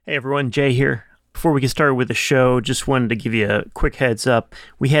Hey everyone, Jay here. Before we get started with the show, just wanted to give you a quick heads up.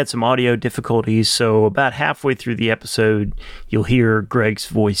 We had some audio difficulties, so about halfway through the episode, you'll hear Greg's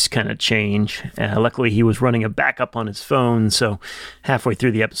voice kind of change. Luckily, he was running a backup on his phone, so halfway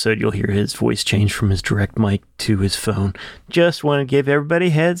through the episode, you'll hear his voice change from his direct mic to his phone. Just want to give everybody a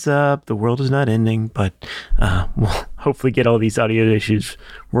heads up. The world is not ending, but we'll hopefully get all these audio issues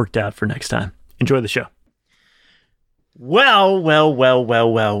worked out for next time. Enjoy the show. Well.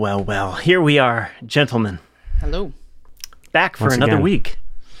 Here we are, gentlemen. Hello. Back for another week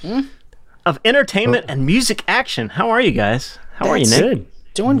of entertainment and music action. How are you guys? How are you, Nick? Good.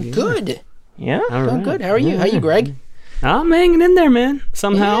 Doing good. Yeah? Doing good. How are you? How are you, Greg? I'm hanging in there, man.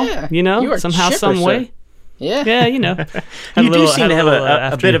 Somehow, You are somehow, chipper, some way. sir. Yeah. Yeah, You do seem to have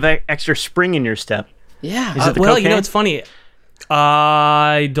a bit of extra spring in your step. Yeah. Is it the well, cocaine? it's funny.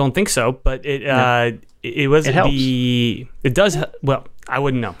 I don't think so, but it was It helps. It does. Well, I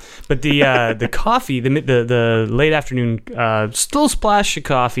wouldn't know, but the coffee, the late afternoon still splash of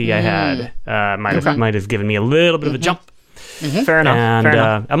coffee I had might have given me a little bit of a jump. Mm-hmm. Fair enough.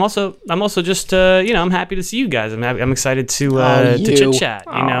 And I'm also just I'm happy to see you guys. I'm excited to chit chat.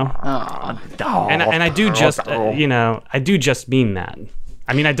 And I do just I do just mean that.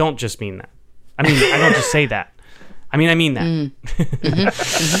 I mean I don't just mean that. I mean I don't just say that. I mean that.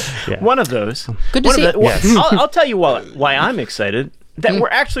 Yeah. One of those. Good to see you. Yes. I'll tell you why I'm excited. That we're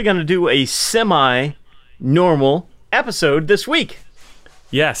actually going to do a semi-normal episode this week.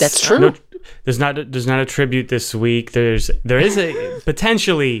 Yes, That's true. No, there's not a tribute this week. There is a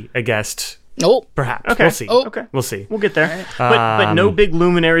potentially a guest. Oh. Perhaps. Okay. We'll see. Oh. Okay. We'll see. We'll get there. But no big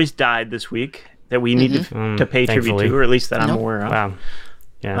luminaries died this week that we need to pay tribute Thankfully. to, or at least that I'm aware of. Wow.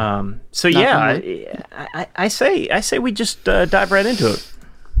 Yeah. So I say we just dive right into it.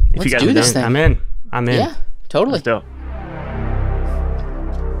 If you guys do are this down. thing. I'm in. Yeah. Totally. Let's go.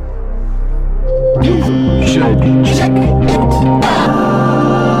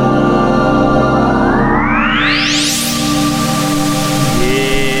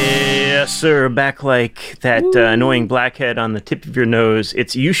 Yes, sir. Back like that annoying blackhead on the tip of your nose.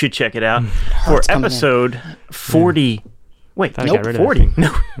 It's You Should Check It Out for it's coming episode 40. Wait, I got rid of 40.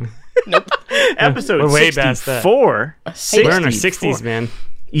 No. Nope. Episode We're way past that. 64. We're in our 60s, man.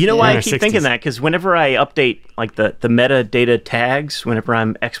 You know why Yeah. I keep 60s. thinking that? Because whenever I update like the metadata tags, whenever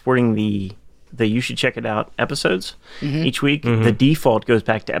I'm exporting the You Should Check It Out episodes each week, the default goes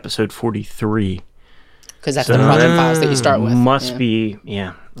back to episode 43. Because that's the project files that you start with. Must be,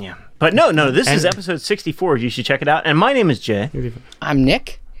 yeah. But no, this is episode 64. You should check it out. And my name is Jay. I'm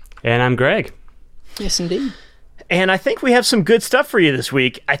Nick. And I'm Greg. Yes, indeed. And I think we have some good stuff for you this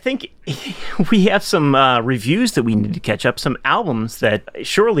week. I think we have some reviews that we need to catch up, some albums that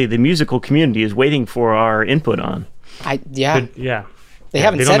surely the musical community is waiting for our input on. Yeah. They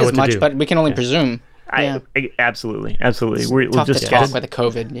haven't they don't said know as what to much, do. but we can only presume. Absolutely. We'll Tough just to talk with the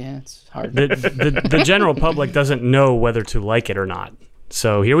COVID. Yeah, it's hard. The general public doesn't know whether to like it or not.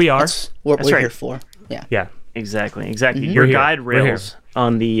 So here we are. That's what we're right. here for. Yeah. Yeah. Exactly. Your We're here. guide We're here. rails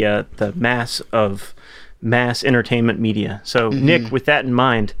on the mass of mass entertainment media. So, Nick, with that in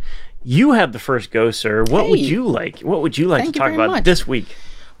mind, you have the first go, sir. What would you like? What would you like Thank to you talk very about much. this week?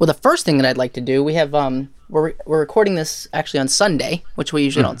 Well, the first thing that I'd like to do, we have we're recording this actually on Sunday, which we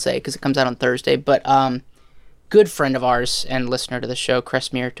usually don't say because it comes out on Thursday. But good friend of ours and listener to the show,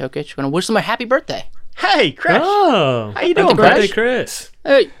 Kresmir Tokic, going to wish him a happy birthday. Hey, Crash. Oh. How you doing, Happy birthday, Crash? Chris.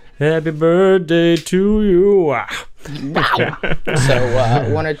 Hey. Happy birthday to you. Wow.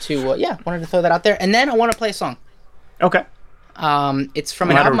 So wanted to throw that out there, and then I want to play a song. Okay. It's from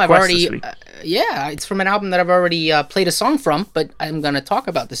A an lot of album I've requests already. this week. It's from an album that I've already played a song from, but I'm going to talk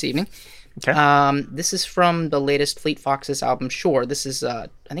about this evening. Okay. This is from the latest Fleet Foxes album. Sure, this is I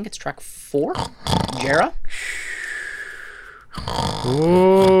think it's track 4, Jera.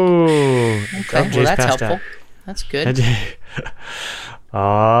 Ooh. Okay, well that's helpful. That's good.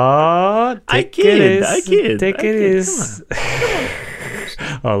 Oh, I take kid. it is.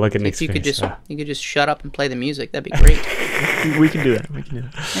 Oh, look at Nick's If you could face. just shut up and play the music, that'd be great. We can do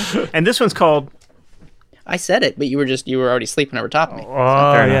that. And this one's called I said it, but you were already sleeping over top of me.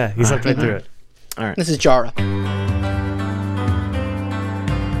 Oh, fair yeah. enough. He slept right through it. All right. This is Jara.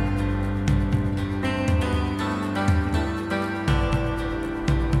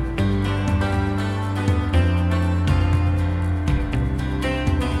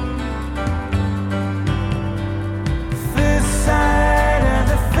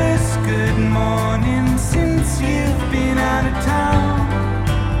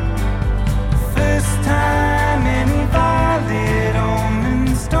 Time any violet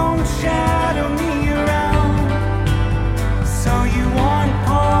omens don't shadow me around.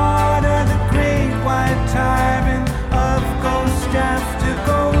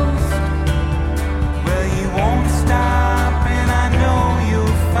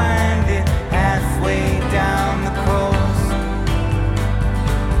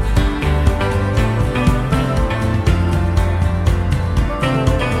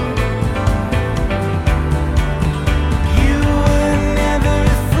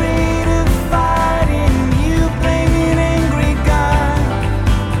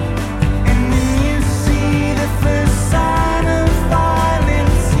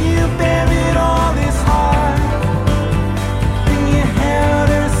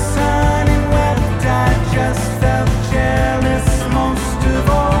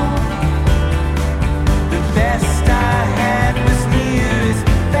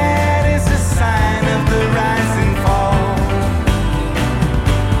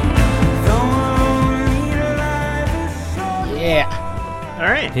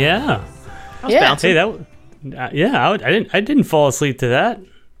 Yeah. Yeah. Hey, I didn't fall asleep to that.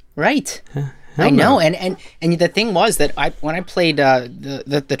 Right. I know, and the thing was that when I played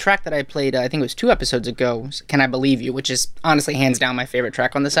the track that I played, I think it was 2 episodes ago, was "Can I Believe You," which is honestly hands down my favorite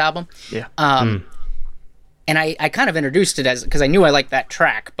track on this album. Yeah. And I kind of introduced it as because I knew I liked that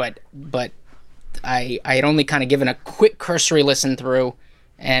track, but I had only kind of given a quick cursory listen through,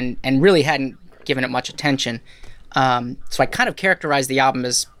 and really hadn't given it much attention. So I kind of characterized the album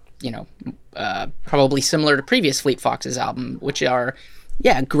as probably similar to previous Fleet Foxes album, which are.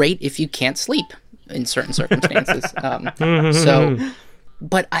 Yeah, great if you can't sleep in certain circumstances.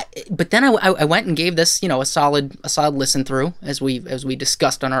 But then I went and gave this a solid listen through as we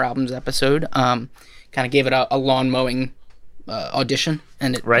discussed on our albums episode. Kind of gave it a lawn mowing audition,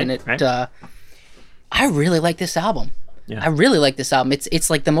 and I really like this album. Yeah. I really like this album. It's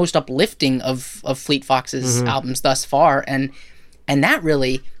like the most uplifting of Fleet Foxes albums thus far, and that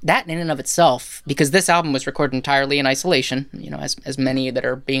in and of itself, because this album was recorded entirely in isolation, as many that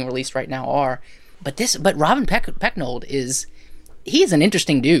are being released right now are. But Robin Pecknold he's an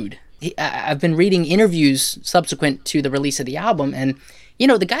interesting dude. I've been reading interviews subsequent to the release of the album, and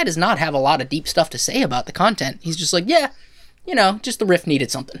the guy does not have a lot of deep stuff to say about the content. He's just like, just the riff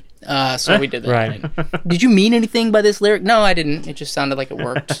needed something, so we did that. Right. Did you mean anything by this lyric? No, I didn't. It just sounded like it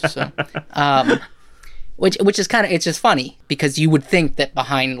worked. So. Which is kind of, it's just funny because you would think that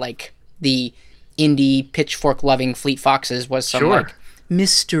behind like the indie pitchfork loving Fleet Foxes was some like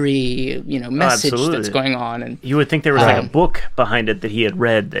mystery, message that's going on, and you would think there was like a book behind it that he had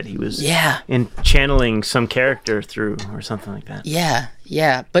read that he was in channeling some character through or something like that.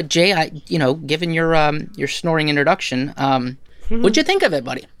 Yeah. But Jay, given your snoring introduction, what'd you think of it,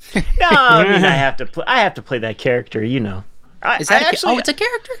 buddy? No, I mean I have to play that character, Is that it's a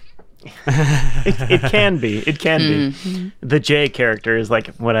character? It can be. The J character is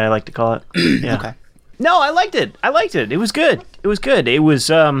like what I like to call it. Yeah. Okay. No, I liked it. It was good. It was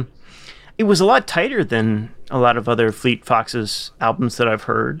a lot tighter than a lot of other Fleet Foxes albums that I've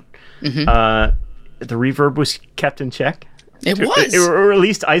heard. The reverb was kept in check. It was, or at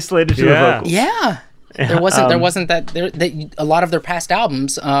least isolated to the vocals. Yeah. There wasn't that. A lot of their past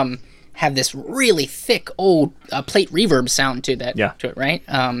albums have this really thick old plate reverb sound to that. To it, right?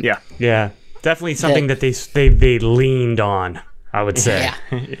 Yeah. Definitely something that they leaned on, I would say.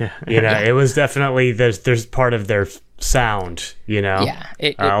 It was definitely there's part of their sound, Yeah,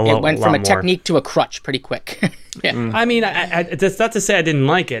 it went from a technique to a crutch pretty quick. I mean, that's not to say I didn't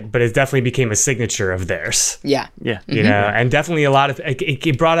like it, but it definitely became a signature of theirs. Yeah. And definitely a lot of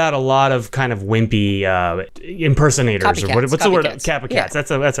it brought out a lot of kind of wimpy impersonators. Copycats, what's the word? Copycats.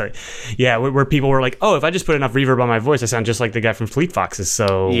 That's right. Yeah, where people were like, oh, if I just put enough reverb on my voice, I sound just like the guy from Fleet Foxes.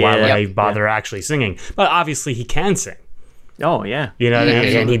 So why would I bother actually singing? But obviously, he can sing. Oh yeah,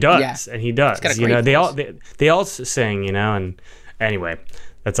 and he does, and he does. They all sing, and anyway,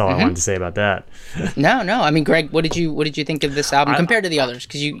 that's all I wanted to say about that. No. I mean, Greg, what did you think of this album compared to the others?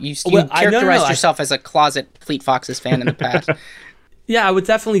 Because you characterized yourself as a closet Fleet Foxes fan in the past. Yeah, I would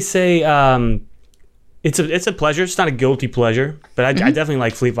definitely say it's a pleasure. It's not a guilty pleasure, but I definitely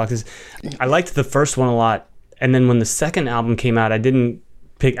like Fleet Foxes. I liked the first one a lot, and then when the second album came out, I didn't.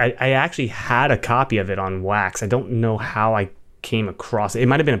 I actually had a copy of it on wax. I don't know how I came across it. It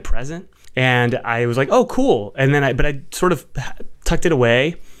might have been a present, and I was like, "Oh, cool!" And then I sort of tucked it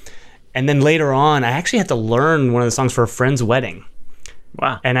away, and then later on, I actually had to learn one of the songs for a friend's wedding.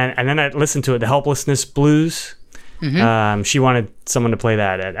 Wow! And then I listened to it, the Helplessness Blues. She wanted someone to play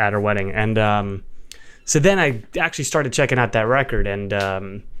that at her wedding, and so then I actually started checking out that record, and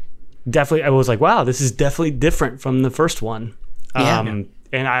definitely I was like, "Wow, this is definitely different from the first one."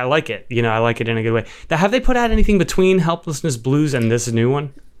 And I like it. I like it in a good way. Now, have they put out anything between Helplessness Blues and this new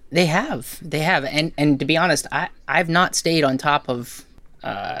one? They have. And to be honest, I've not stayed on top of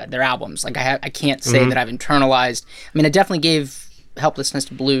their albums. Like I can't say that I've internalized. I mean, I definitely gave Helplessness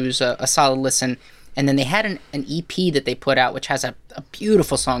Blues a solid listen. And then they had an EP that they put out, which has a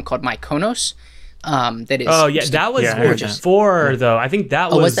beautiful song called My Konos. That is that was gorgeous. Before though. I think that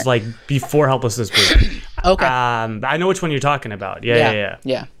was like before Helplessness Blues. Okay. I know which one you're talking about. Yeah.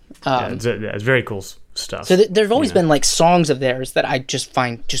 It's very cool stuff. So there've always been like songs of theirs that I just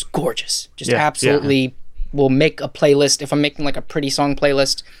find just gorgeous. Just absolutely will make a playlist. If I'm making like a pretty song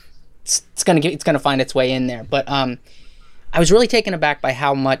playlist, it's gonna find its way in there. But I was really taken aback by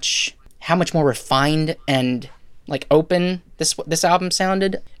how much more refined and like open this album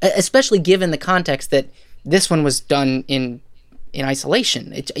sounded, especially given the context that this one was done in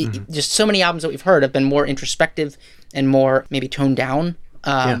isolation. Just so many albums that we've heard have been more introspective and more maybe toned down,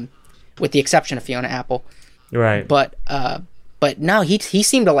 with the exception of Fiona Apple. Right. But But no, he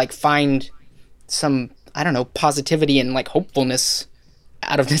seemed to like find some, I don't know, positivity and like hopefulness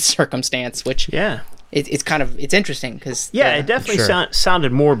out of this circumstance, which it's interesting because it definitely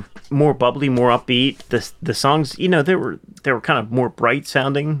sounded more bubbly, more upbeat. The songs, they were kind of more bright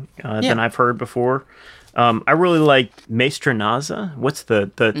sounding than I've heard before. I really like Maestra Naza. What's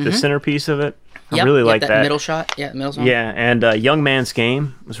the centerpiece of it? I really like that middle shot. Yeah, middle song. Yeah, and Young Man's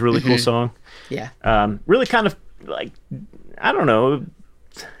Game was a really cool song. Yeah. Really kind of like, I don't know,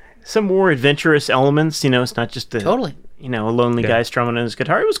 some more adventurous elements. It's not just a lonely guy strumming on his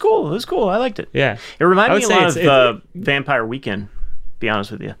guitar. It was cool. I liked it. Yeah. It reminded me a lot of Vampire Weekend, to be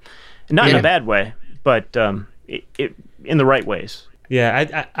honest with you. Not in a bad way, but it in the right ways.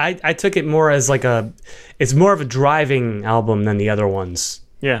 Yeah, I took it more as like it's more of a driving album than the other ones.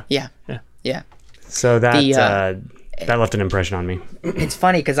 Yeah. So that left an impression on me. It's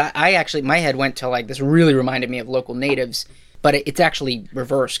funny because I actually, my head went to like, this really reminded me of Local Natives, but it's actually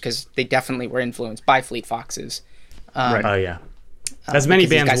reversed because they definitely were influenced by Fleet Foxes. Right. Oh, yeah. As many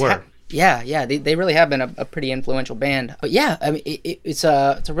bands were. They really have been a pretty influential band. But yeah, I mean, it's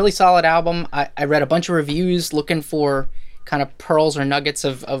a really solid album. I read a bunch of reviews looking for kind of pearls or nuggets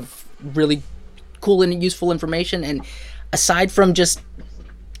of really cool and useful information. And aside from just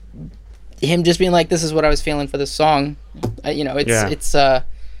him just being like, this is what I was feeling for this song, it's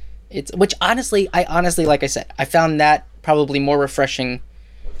which honestly, like I said, I found that probably more refreshing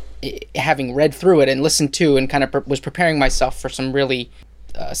having read through it and listened to and kind of was preparing myself for some really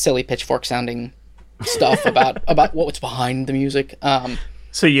silly Pitchfork sounding stuff about what was behind the music.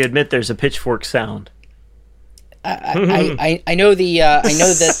 So you admit there's a Pitchfork sound? I know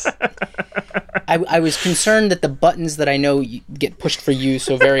that I was concerned that the buttons that I know get pushed for you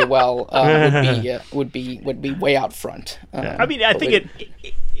so very well would be way out front. I mean, I think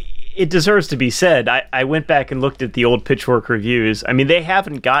it deserves to be said. I went back and looked at the old Pitchfork reviews. I mean, they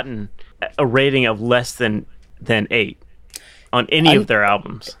haven't gotten a rating of less than 8 on any of their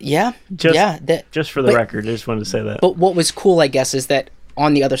albums. Yeah, just for the record, I just wanted to say that. But what was cool, I guess, is that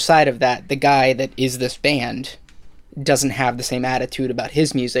on the other side of that, the guy that is this band doesn't have the same attitude about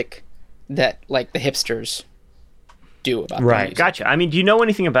his music that like the hipsters do about their music. Gotcha. I mean, do you know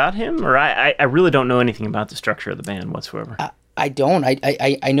anything about him? Or I really don't know anything about the structure of the band whatsoever. I don't.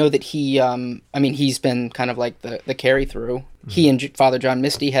 I know that he, he's been kind of like the carry through. Mm-hmm. He and Father John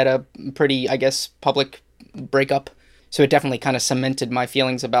Misty had a pretty, I guess, public breakup. So it definitely kind of cemented my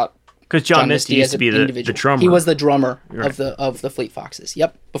feelings about because John Misty used to be the drummer. He was the drummer of the Fleet Foxes.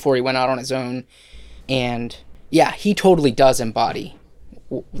 Yep, before he went out on his own. And yeah, he totally does embody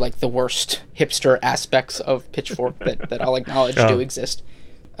like the worst hipster aspects of Pitchfork that I'll acknowledge do exist.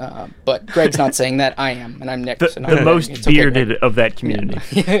 But Greg's not saying that. I am, and I'm Nick. The most bearded of that community.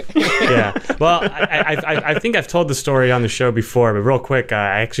 Yeah. Well, I think I've told the story on the show before, but real quick,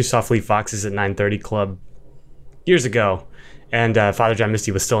 I actually saw Fleet Foxes at 930 Club years ago, and Father John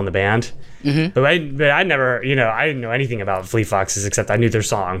Misty was still in the band. Mm-hmm. But I never, I didn't know anything about Fleet Foxes except I knew their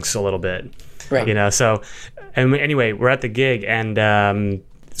songs a little bit. Right. So, and anyway, we're at the gig, and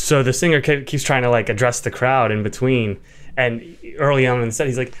so the singer keeps trying to like address the crowd in between. And early on in the set,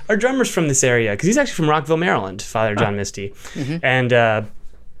 he's like, "Our drummer's from this area," because he's actually from Rockville, Maryland, Father John Misty. Mm-hmm. And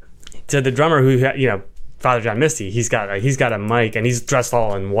to the drummer who, Father John Misty, he's got a mic and he's dressed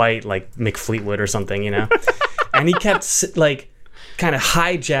all in white, like Mick Fleetwood or something, And he kept like kind of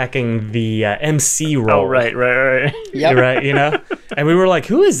hijacking the MC role. Oh, right. Yep. Right, And we were like,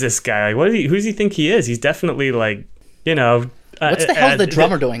 "Who is this guy? Like, who does he think he is? He's definitely like, What's the hell is the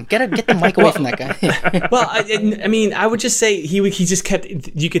drummer doing? Get the mic away from that guy." Well, I mean, I would just say he just kept.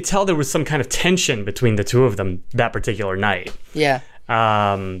 You could tell there was some kind of tension between the two of them that particular night. Yeah.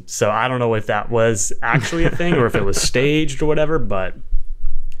 So I don't know if that was actually a thing or if it was staged or whatever, but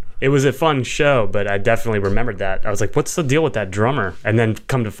it was a fun show. But I definitely remembered that. I was like, "What's the deal with that drummer?" And then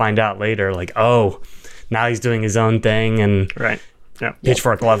come to find out later, like, oh, now he's doing his own thing, and right. Yeah.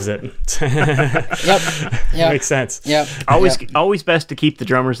 Pitchfork loves it. Yep. Makes sense. Yep. Always best to keep the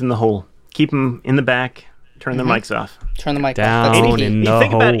drummers in the hole. Keep them in the back. Turn the mics off. Turn the mic down off. in the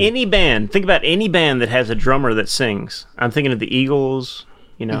think hole. about any band. Think about any band that has a drummer that sings. I'm thinking of the Eagles.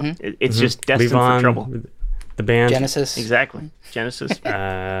 It's just destined for trouble. The band. Genesis. Exactly. Genesis.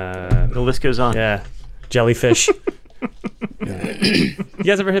 The list goes on. Yeah. Jellyfish. You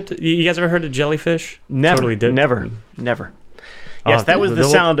guys ever heard of Jellyfish? Never. Totally did. Never. Yes, that was the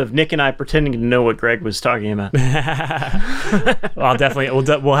sound of Nick and I pretending to know what Greg was talking about. Well, I'll definitely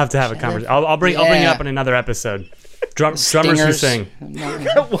we'll have to have a conversation. I'll bring it up in another episode. Drummers who sing.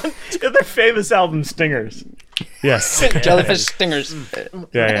 Their famous album, Stingers. Yes. Jellyfish Stingers.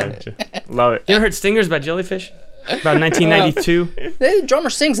 Yeah. Love it. You ever heard Stingers by Jellyfish? About 1992. The drummer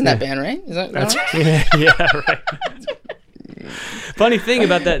sings in that band, right? Is that right? Yeah, right. Funny thing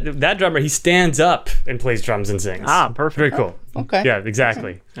about that drummer, he stands up and plays drums and sings. Perfect. Very cool. Okay. Yeah,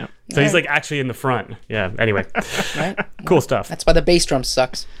 exactly. Yeah. So he's like actually in the front. Yeah. Anyway, Right. cool stuff. That's why the bass drum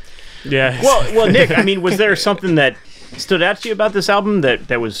sucks. Yeah. Well, Nick, I mean, was there something that stood out to you about this album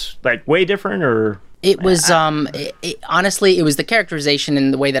that was like way different, or? It was honestly, it was the characterization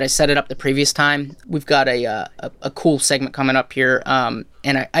and the way that I set it up the previous time. We've got a cool segment coming up here, and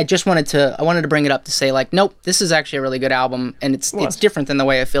I just wanted to bring it up to say, like, nope, this is actually a really good album, and it's different than the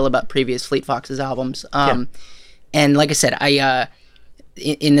way I feel about previous Fleet Foxes albums. And like I said,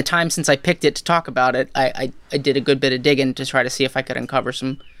 in the time since I picked it to talk about it, I did a good bit of digging to try to see if I could uncover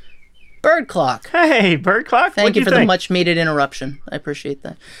some Bird Clock. Hey, Bird Clock. Thank you for the much needed interruption. I appreciate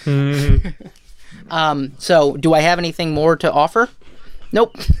that. So, do I have anything more to offer?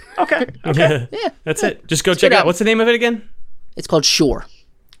 Nope. Okay. Yeah. That's it. Just go check it out. What's the name of it again? It's called Shore.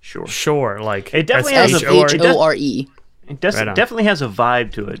 Sure. Like it definitely has Shore. It definitely has a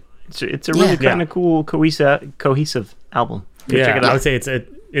vibe to it. It's a really kind of cool, cohesive album. Check it out. I would say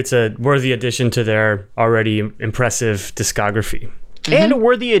it's a worthy addition to their already impressive discography. And a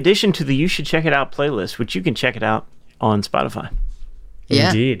worthy addition to the You Should Check It Out playlist, which you can check it out on Spotify. Yeah.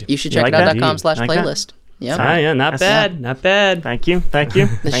 Indeed. You should check it out.com/playlist. Yeah. Not bad. Thank you.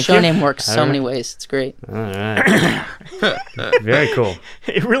 The show name works so many ways. It's great. All right. Very cool.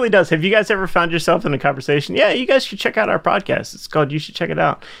 It really does. Have you guys ever found yourself in a conversation? Yeah, you guys should check out our podcast. It's called You Should Check It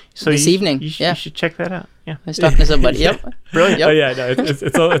Out. So this evening. You should check that out. Yeah. I was talking to somebody. Yep. Brilliant. Yep. Oh yeah, no,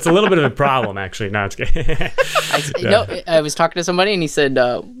 it's a little bit of a problem actually. No, it's good. I was talking to somebody and he said,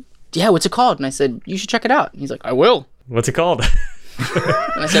 "Yeah, what's it called?" And I said, "You should check it out." And he's like, "I will." What's it called?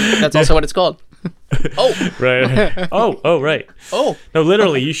 And I said, "That's also what it's called." Oh. Right. Oh, right. Oh. No,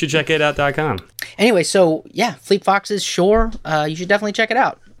 literally, you should check it out.com. Anyway, so yeah, Fleet Foxes, Shore. You should definitely check it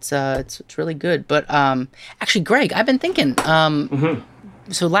out. It's really good. But actually, Greg, I've been thinking.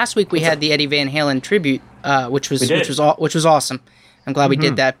 So last week we had the Eddie Van Halen tribute, which was awesome. I'm glad we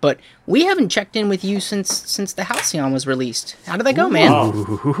did that. But we haven't checked in with you since the Halcyon was released. How did that go, man?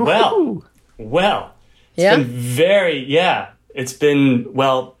 Oh. Well. It's been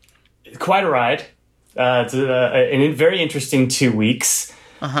quite a ride. It's a very interesting 2 weeks.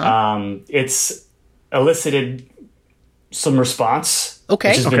 It's elicited some response, which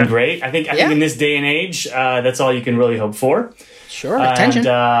has been great. I think in this day and age, that's all you can really hope for. Sure, attention.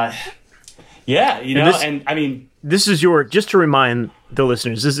 And this is just to remind the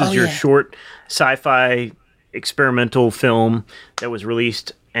listeners, this is your short sci-fi experimental film that was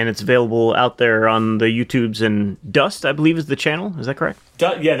released, and it's available out there on the YouTubes, and Dust, I believe, is the channel. Is that correct?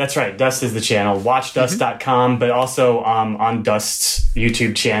 Yeah, that's right. Dust is the channel. WatchDust.com, but also on Dust's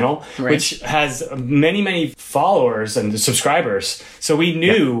YouTube channel, which has many, many followers and subscribers. So we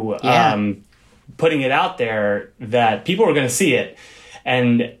knew putting it out there that people were going to see it.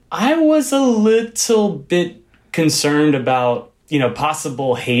 And I was a little bit concerned about,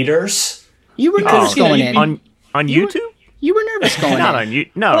 possible haters. You were nervous going in. On YouTube? You were nervous going Not on you.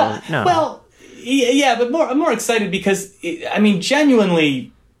 No. Well, yeah, but I'm more excited because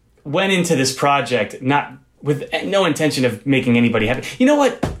genuinely went into this project not with no intention of making anybody happy. You know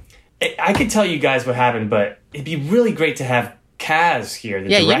what? I could tell you guys what happened, but it'd be really great to have Kaz here, the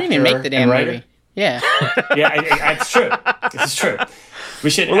director. You didn't even make the damn movie. Yeah. Yeah, it's true. This is true. We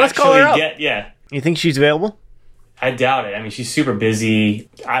should let's call her up. You think she's available? I doubt it. I mean, she's super busy.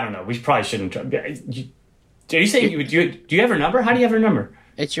 I don't know. We probably shouldn't. Are you saying do you have her number? How do you have her number?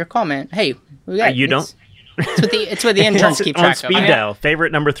 It's your call, man. Hey, we got you don't. It's what the interns keep track of. On speed dial,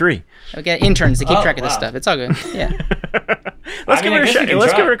 favorite number 3. We got interns to keep track of this stuff. It's all good. Yeah. Let's give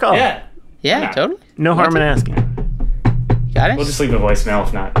her a call. Yeah, totally. No harm in asking. Got it. We'll just leave a voicemail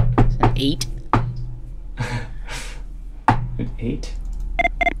if not. It's an 8. An 8.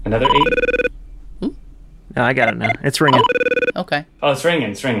 Another 8. No, I got it now. It's ringing. Okay. Oh, it's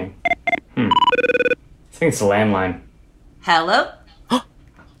ringing. I think it's a landline. Hello?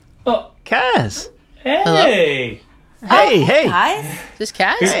 Oh, Kaz. Hey. Hello? Hey. Guys? Is this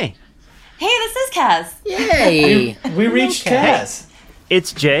Kaz? Hey. Hey, this is Kaz. Yay. We reached Kaz.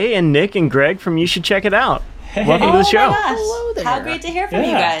 It's Jay and Nick and Greg from You Should Check It Out. Hey. Welcome to the show. Oh my gosh. Hello there. How great to hear from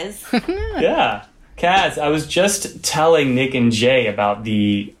you guys. Yeah. Kaz, I was just telling Nick and Jay about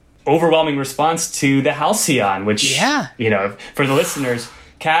the overwhelming response to the Halcyon, which, for the listeners,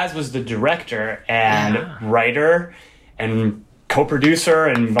 Kaz was the director and writer and co-producer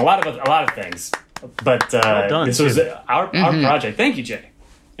and a lot of things. But this was our project. Thank you, Jay.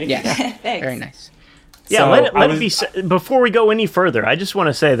 Thank you. Thanks. Very nice. Yeah, So let it be. Before we go any further, I just want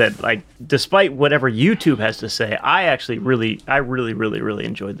to say that, like, despite whatever YouTube has to say, I actually really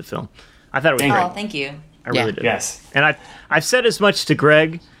enjoyed the film. I thought it was great. Oh, thank you. I really did. Yes. And I've said as much to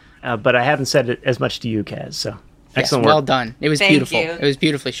Greg, but I haven't said it as much to you, Kaz. So excellent work. Well done. It was beautiful. It was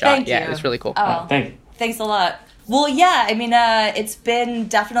beautifully shot. Thank you. It was really cool. Oh, Thank you. Thanks a lot. Well, yeah, I mean, it's been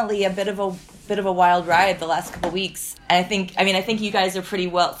definitely a bit of a wild ride the last couple weeks. And I think you guys are pretty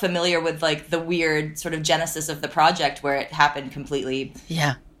well familiar with like the weird sort of genesis of the project where it happened completely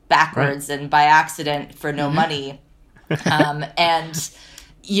backwards and by accident for no money. And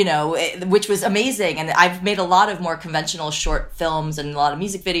you know, which was amazing. And I've made a lot of more conventional short films and a lot of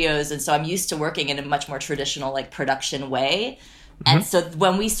music videos. And so I'm used to working in a much more traditional like production way. And so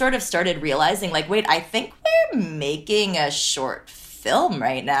when we sort of started realizing like, wait, I think we're making a short film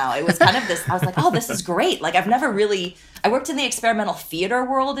right now. It was kind of this, I was like, oh, this is great. Like I worked in the experimental theater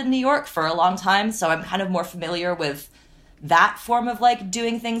world in New York for a long time. So I'm kind of more familiar with that form of like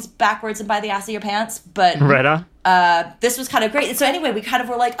doing things backwards and by the ass of your pants. But right on. This was kind of great. And so anyway, we kind of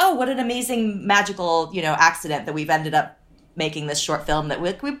were like, oh, what an amazing magical, you know, accident that we've ended up making this short film that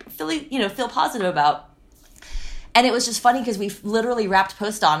we feel positive about. And it was just funny because we literally wrapped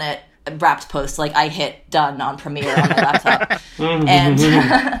post, like I hit done on Premiere on my laptop. And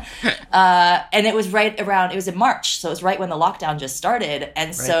it was it was in March. So it was right when the lockdown just started.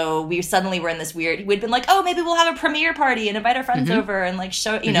 And so we suddenly were in this weird, we'd been like, oh, maybe we'll have a premiere party and invite our friends over and like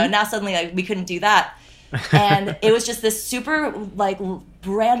show, you know, now suddenly like, we couldn't do that. And it was just this super like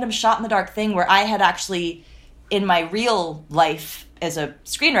random shot in the dark thing where I had actually in my real life as a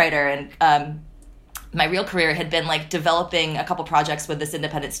screenwriter and, my real career had been like developing a couple projects with this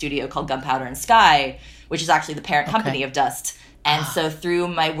independent studio called Gunpowder and Sky, which is actually the parent company of Dust. And so through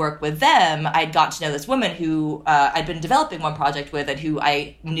my work with them, I'd gotten to know this woman who I'd been developing one project with and who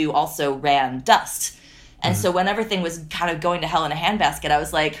I knew also ran Dust. And so when everything was kind of going to hell in a handbasket, I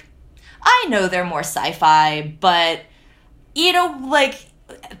was like, I know they're more sci-fi, but, you know, like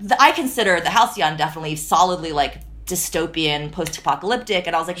I consider the Halcyon definitely solidly like dystopian, post-apocalyptic,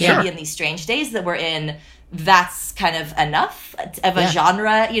 and I was like, maybe in these strange days that we're in, that's kind of enough of a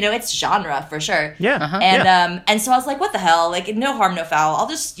genre, you know, it's genre for sure. And so I was like, what the hell, like no harm, no foul. I'll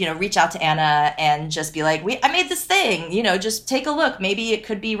just, you know, reach out to Anna and just be like, I made this thing, you know, just take a look. Maybe it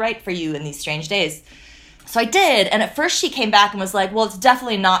could be right for you in these strange days. So I did, and at first she came back and was like, well, it's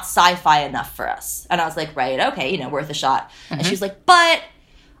definitely not sci-fi enough for us. And I was like, right, okay, you know, worth a shot. And she was like, but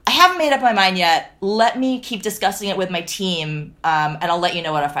I haven't made up my mind yet. Let me keep discussing it with my team, and I'll let you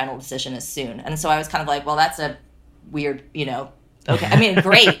know what our final decision is soon. And so I was kind of like, well, that's a weird, you know, okay. I mean,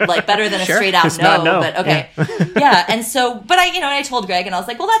 great, like better than a straight out no, but okay. And so, but I told Greg and I was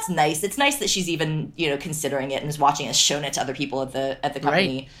like, well, that's nice. It's nice that she's even, you know, considering it and is watching it, shown it to other people at the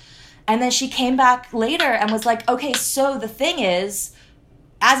company. Right. And then she came back later and was like, okay, so the thing is,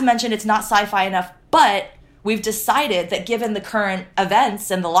 as mentioned, it's not sci-fi enough, but we've decided that given the current events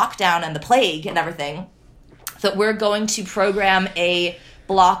and the lockdown and the plague and everything, that we're going to program a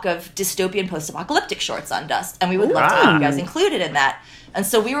block of dystopian post-apocalyptic shorts on Dust. And we would love to have you guys included in that. And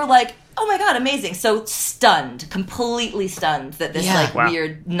so we were like, oh my God, amazing. So stunned, completely stunned that this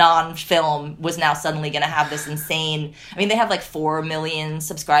weird non-film was now suddenly going to have this insane, I mean, they have like 4 million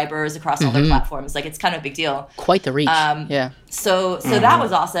subscribers across all their platforms. Like it's kind of a big deal. Quite the reach. So that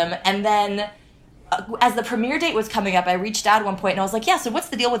was awesome. And then as the premiere date was coming up, I reached out at one point and I was like, yeah, so what's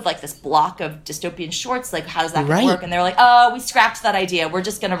the deal with like this block of dystopian shorts? Like, how does that work? And they're like, oh, we scrapped that idea. We're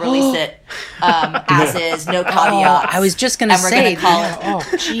just going to release it as is, no caveats. I was just going to say, call it. Oh,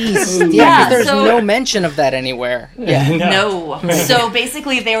 jeez. There's no mention of that anywhere. No. So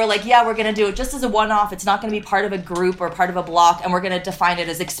basically they were like, yeah, we're going to do it just as a one-off. It's not going to be part of a group or part of a block, and we're going to define it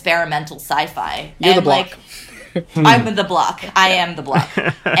as experimental sci-fi. You're the block. I'm the block. I am the block.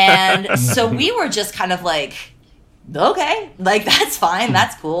 And so we were just kind of like, okay, like that's fine.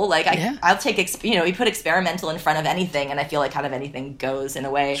 That's cool. Like I'll take, we put experimental in front of anything, and I feel like kind of anything goes in a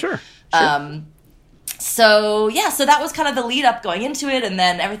way. Sure. So that was kind of the lead up going into it. And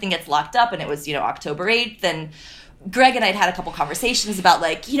then everything gets locked up, and it was, October 8th. And Greg and I had a couple conversations about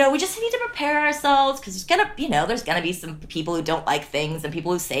like, we just need to prepare ourselves because there's going to be some people who don't like things and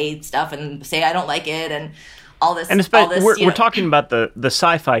people who say stuff and say, I don't like it. And all this, and we're talking about the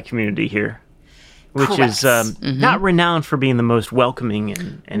sci-fi community here, which is not renowned for being the most welcoming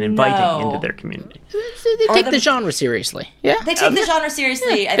and inviting into their community. They take the genre seriously. Yeah, they take the genre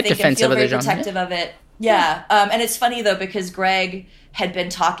seriously. I think, and feel very protective of it. Yeah, and it's funny though because Greg had been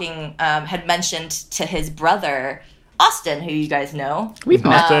talking, had mentioned to his brother Austin, who you guys know,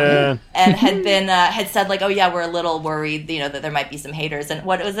 and had said like, oh yeah, we're a little worried, that there might be some haters. And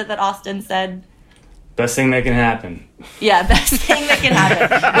what was it that Austin said? Best thing that can happen. Yeah, best thing that can happen.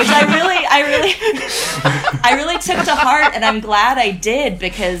 Which I really took to heart, and I'm glad I did,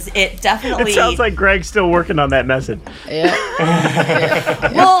 because it definitely... It sounds like Greg's still working on that message. Yeah.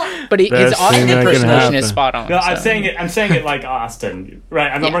 Well, but his Austin impersonation is spot on. No, I'm saying it like Austin.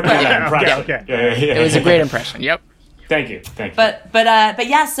 Right, I'm working on that impression. Okay. Yeah. It was a great impression. Yep. Thank you. But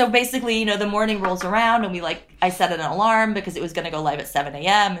yeah, so basically, the morning rolls around, and I set an alarm because it was going to go live at 7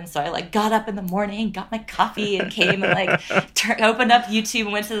 a.m. And so I got up in the morning, got my coffee, and came and opened up YouTube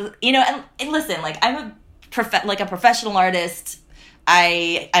and went to, and listen, I'm a professional artist.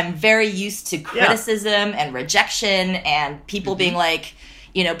 I'm very used to criticism and rejection and people being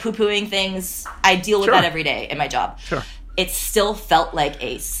poo-pooing things. I deal with that every day in my job. Sure. It still felt like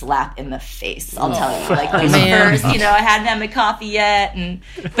a slap in the face, I'll tell you. Those first, I hadn't had my coffee yet.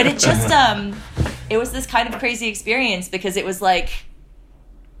 But it just, it was this kind of crazy experience, because it was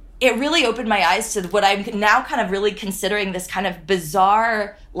it really opened my eyes to what I'm now kind of really considering this kind of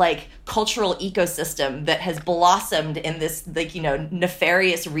bizarre, cultural ecosystem that has blossomed in this,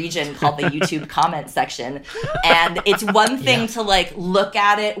 nefarious region called the YouTube comment section. And it's one thing to look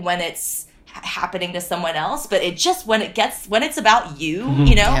at it when it's happening to someone else, but it just when it's about you,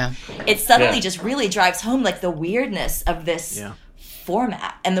 it suddenly just really drives home the weirdness of this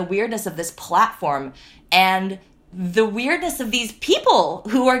format and the weirdness of this platform and the weirdness of these people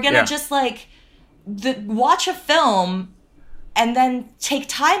who are gonna just watch a film and then take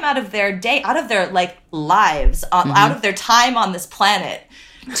time out of their day, out of their lives, out of their time on this planet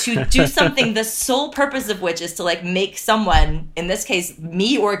to do something the sole purpose of which is to make someone, in this case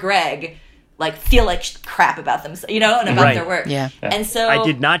me or Greg, feel like crap about themselves, and about their work. Yeah. And so I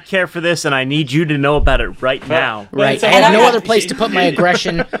did not care for this, and I need you to know about it right now. Right. I have no other place to put my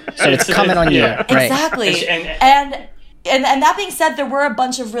aggression, so it's coming on you. Right. Exactly. And that being said, there were a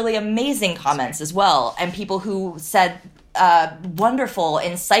bunch of really amazing comments as well, and people who said wonderful,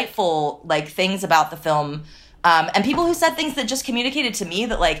 insightful things about the film, and people who said things that just communicated to me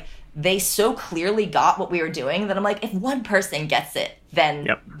that they so clearly got what we were doing that I'm if one person gets it, then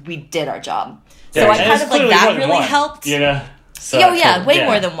we did our job. So I kind of that really helped. So, way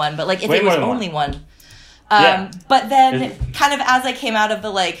more than one, but if it was only one. But then kind of as I came out of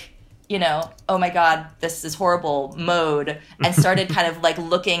the oh my God, this is horrible mode, and started kind of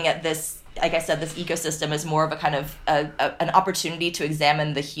looking at this, like I said, this ecosystem as more of a kind of an opportunity to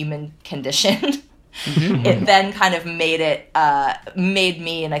examine the human condition. It then kind of made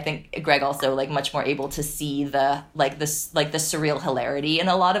me, and I think Greg also much more able to see the the surreal hilarity in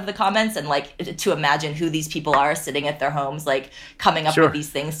a lot of the comments, and to imagine who these people are sitting at their homes coming up with these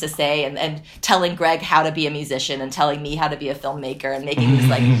things to say, and telling Greg how to be a musician and telling me how to be a filmmaker, and making these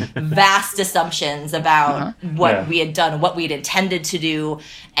vast assumptions about what we had done, what we'd intended to do,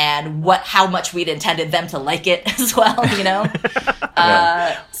 and how much we'd intended them to like it as well,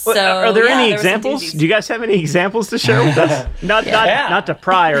 So are there any examples? Do you guys have any examples to share with us? Not to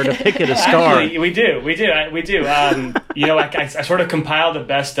pry or to pick at a star. Actually, we do. I sort of compiled the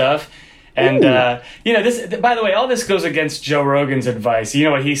best of, and this. By the way, all this goes against Joe Rogan's advice. You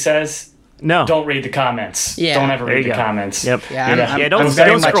know what he says? No. Don't read the comments. Yeah. Don't ever read the commenents. Yep. Yeah. Don't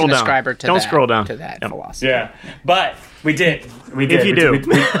scroll down. Don't scroll down to that philosophy. Yeah. But we did. If you do.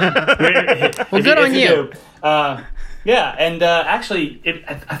 Well, good on you. Yeah, and actually,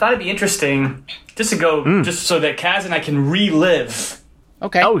 I thought it'd be interesting just to go, just so that Kaz and I can relive.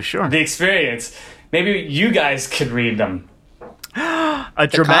 Okay. Oh, sure. The experience. Maybe you guys could read them. A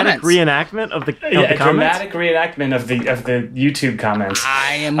dramatic reenactment of the comments? A dramatic reenactment of the YouTube comments.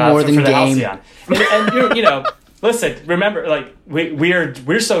 I am more than game. Halcyon. And listen, remember,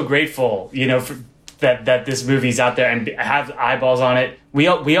 we're so grateful, for that this movie's out there and have eyeballs on it. We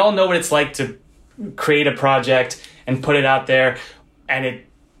all know what it's like to create a project and put it out there, and it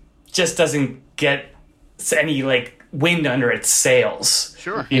just doesn't get any wind under its sails.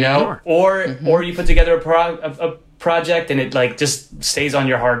 Sure. Sure. Or you put together a project and it just stays on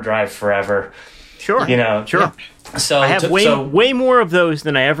your hard drive forever. Sure. Sure. Yeah. So I have way more of those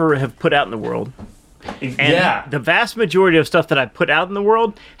than I ever have put out in the world. And the vast majority of stuff that I put out in the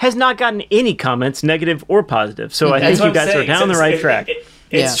world has not gotten any comments, negative or positive. So I think you guys are down the right track.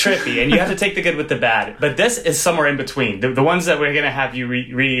 It's trippy, and you have to take the good with the bad. But this is somewhere in between. The ones that we're going to have you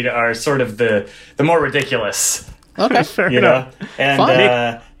read are sort of the more ridiculous. Okay, fair enough.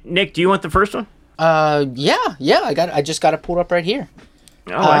 And Nick, do you want the first one? Yeah. I just got it pulled up right here.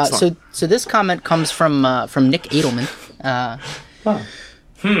 Oh, excellent. So this comment comes from Nick Edelman.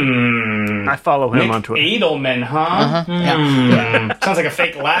 I follow him on Twitter. Edelman, huh? Uh-huh. Yeah. Sounds like a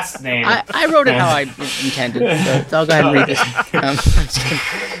fake last name. I wrote it how I intended, so I'll go ahead and read this. I'm just kidding.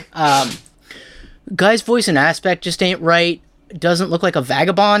 Guy's voice and aspect just ain't right. Doesn't look like a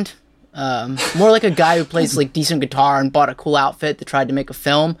vagabond. More like a guy who plays like decent guitar and bought a cool outfit that tried to make a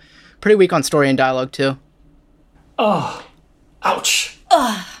film. Pretty weak on story and dialogue too. Oh, ouch.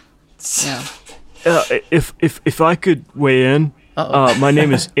 Yeah. If I could weigh in, my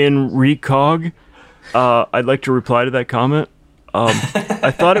name is Enrecog. I'd like to reply to that comment.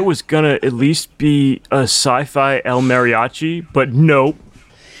 I thought it was gonna at least be a sci-fi El Mariachi, but nope.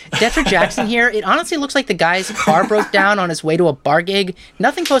 Dexter Jackson here. It honestly looks like the guy's car broke down on his way to a bar gig.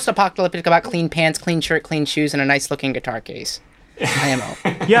 Nothing post-apocalyptic about clean pants, clean shirt, clean shoes, and a nice-looking guitar case. IMO.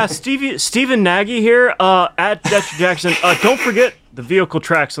 Yeah, Stephen Nagy here at Dexter Jackson. Don't forget the vehicle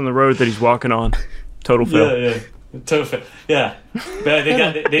tracks on the road that he's walking on. Total fail. Yeah. Total fail. Yeah. But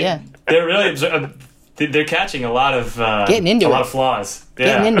they're really... They're catching a lot of getting into a lot of flaws. Yeah.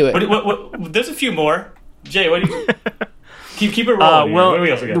 Getting into it. What, there's a few more. Jay, what do you keep it rolling? Well, what do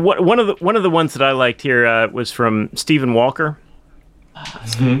we else got? one of the ones that I liked here was from Stephen Walker.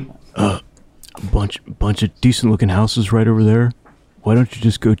 A bunch of decent looking houses right over there. Why don't you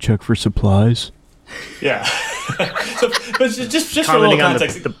just go check for supplies? Yeah. But just for a little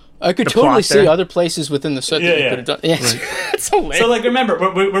context. I could totally see other places within the set that you could have done. Yeah, right. It's hilarious. So, like, remember,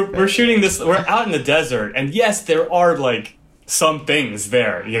 we're shooting this. We're out in the desert, and yes, there are like some things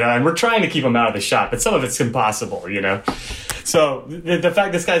there, and we're trying to keep them out of the shot, but some of it's impossible, So the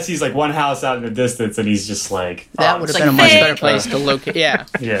fact this guy sees like one house out in the distance, and he's just like, that would have been a much better place to locate. Yeah.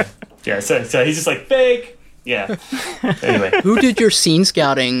 Yeah. So he's just like fake. Yeah. Anyway, who did your scene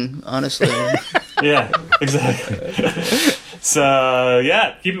scouting? Honestly. Yeah. Exactly. So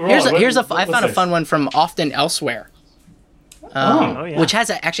yeah, keep it rolling. I found a fun one from Often Elsewhere, which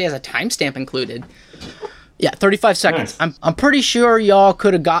actually has a timestamp included. Yeah, 35 seconds. Nice. I'm pretty sure y'all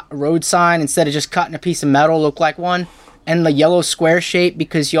could have got a road sign instead of just cutting a piece of metal look like one, and the yellow square shape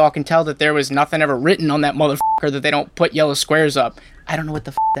because y'all can tell that there was nothing ever written on that motherfucker that they don't put yellow squares up. I don't know what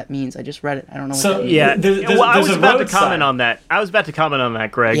the that means. I just read it. I don't know what that means. Yeah, I was about to comment on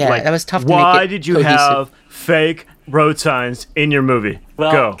that, Greg. Yeah, that was tough to why make it did you cohesive. have fake road signs in your movie?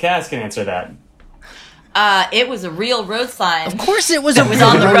 Well, Go. Kaz can answer that. It was a real road sign. Of course it was a real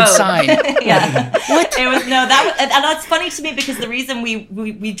on the road road. sign. Yeah. What? It was and that's funny to me because the reason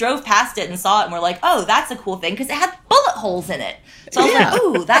we drove past it and saw it and we're like, oh, that's a cool thing because it had bullet holes in it. So I was like,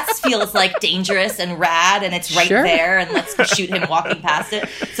 ooh, that feels like dangerous and rad and it's right there and let's shoot him walking past it.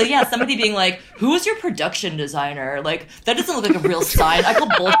 So yeah, somebody being like, who's your production designer? Like, that doesn't look like a real sign. I call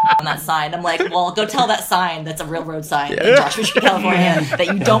bullshit on that sign. I'm like, well, go tell that sign that's a real road sign in Joshua Tree, California that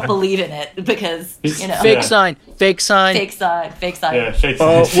you don't believe in it because, Fake sign. Yeah, fake sign. Yeah, fake sign.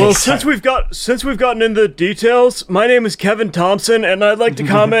 Well, since we've gotten into the details, my name is Kevin Thompson, and I'd like to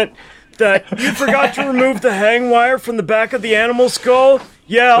comment that you forgot to remove the hang wire from the back of the animal skull.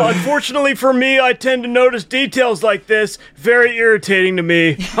 Yeah, unfortunately for me, I tend to notice details like this. Very irritating to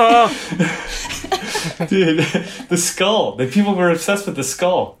me. Dude, the skull. The people were obsessed with the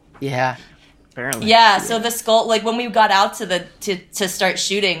skull. Yeah. Apparently. Yeah, so the skull, like when we got out to start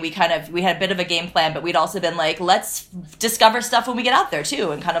shooting, we had a bit of a game plan, but we'd also been like, let's discover stuff when we get out there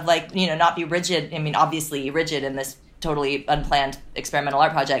too, and kind of like, not be rigid. I mean, obviously rigid in this totally unplanned experimental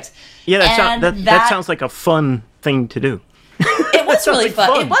art project. Yeah, that sounds like a fun thing to do. It was really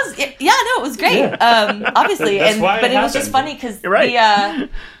fun. It was great. Yeah. Obviously, but it was just funny because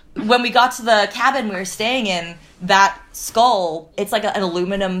when we got to the cabin we were staying in, that skull, it's like an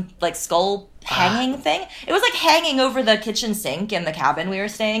aluminum like skull hanging thing. It was like hanging over the kitchen sink in the cabin we were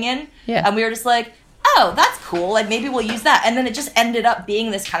staying in. Yeah. And we were just like, oh, that's cool. Like maybe we'll use that. And then it just ended up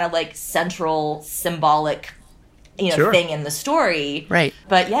being this kind of like central symbolic thing in the story. Right.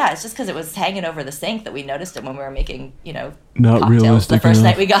 But yeah, it's just because it was hanging over the sink that we noticed it when we were making, not cocktails realistic the first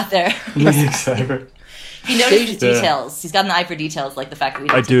enough. night we got there. He noticed details. He's got an eye for details, like the fact that we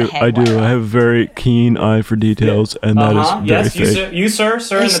I do. I have a very keen eye for details, and that is very fake. You, sir, in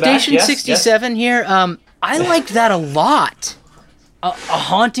the back. Station 67 here. I liked that a lot. A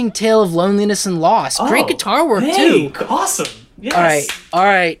haunting tale of loneliness and loss. Great guitar work too. Awesome. Yes. All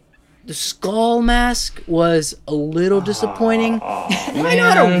right. The skull mask was a little disappointing. Why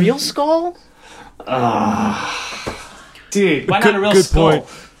not a real skull? Dude, why not a real skull? Point.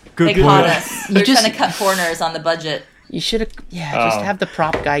 Good They point. caught us. They're trying to cut corners on the budget. You should have, just have the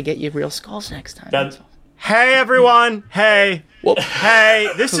prop guy get you real skulls next time. Hey everyone! Hey, hey!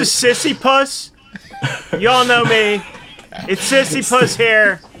 This is Sissy Puss. Y'all know me. It's Sissy Puss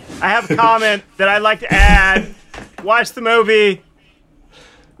here. I have a comment that I'd like to add. Watch the movie.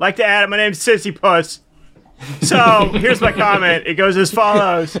 Like to add it. My name's Sissy Puss. So here's my comment. It goes as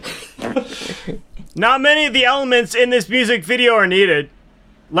follows: not many of the elements in this music video are needed.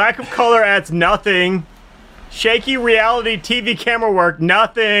 Lack of color adds nothing. Shaky reality TV camera work,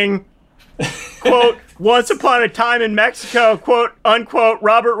 nothing. Quote, once upon a time in Mexico, quote, unquote,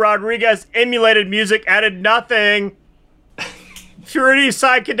 Robert Rodriguez emulated music, added nothing. Purity,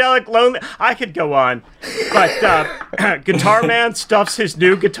 psychedelic, lonely. I could go on. But Guitar Man stuffs his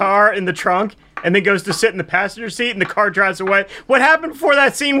new guitar in the trunk and then goes to sit in the passenger seat and the car drives away. What happened before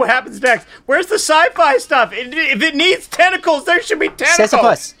that scene? What happens next? Where's the sci-fi stuff? If it needs tentacles, there should be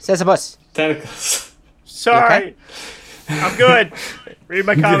tentacles. Says a puss. Tentacles. Sorry. Okay? I'm good. Read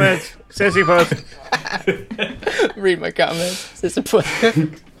my comments. Sissy puss. Read my comments. Says a puss.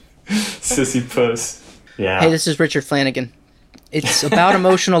 Sissy puss. Yeah. Hey, this is Richard Flanagan. It's about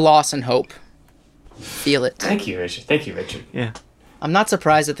emotional loss and hope. Feel it. Thank you, Richard. Yeah. I'm not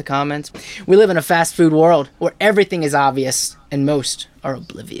surprised at the comments. We live in a fast food world where everything is obvious and most are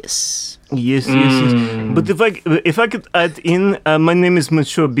oblivious. Yes. But if I could add in, my name is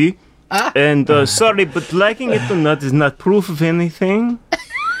Monsieur B. And sorry, but liking it or not is not proof of anything.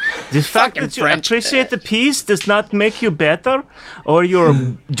 The fact that you appreciate the piece does not make you better, or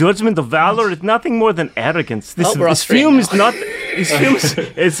your judgment of valor is nothing more than arrogance. This film is not. This film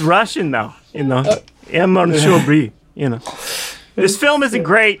is Russian now. You know, Monsieur B. You know, this film isn't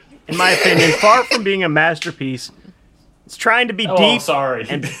great, in my opinion. Far from being a masterpiece, it's trying to be deep. Sorry.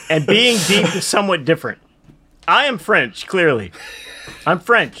 And being deep is somewhat different. I am French, clearly. I'm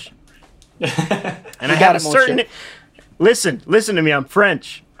French. And I have a certain... Listen to me, I'm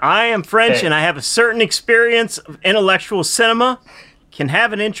French. I am French, and I have a certain experience of intellectual cinema. Can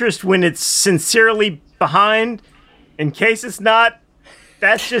have an interest when it's sincerely behind. In case it's not,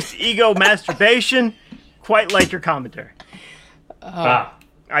 that's just ego masturbation. Quite like your commentary.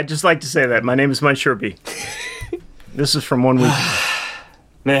 I'd just like to say that. My name is Monsieur B. This is from 1 week ago.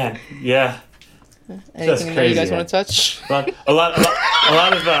 Man, yeah. Anything that you guys want to touch? A lot of...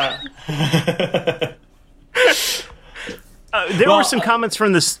 There were some comments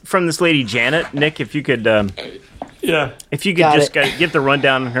from this lady Janet. Nick, if you could, if you could give the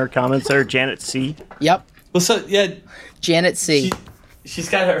rundown on her comments there, Janet C. Yep. Well, so yeah, Janet C. She's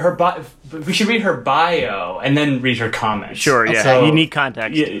got her bio. We should read her bio and then read her comments. Sure, yeah. So, you need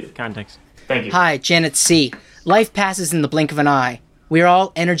context. Yeah. Context. Thank you. Hi, Janet C. Life passes in the blink of an eye. We are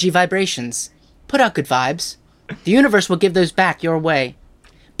all energy vibrations. Put out good vibes. The universe will give those back your way.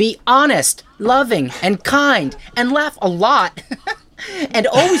 Be honest, loving, and kind, and laugh a lot. And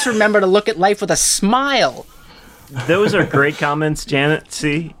always remember to look at life with a smile. Those are great comments, Janet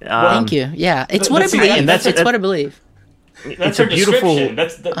C. Thank you. Yeah, it's what I believe. It's what I believe. That's her beautiful...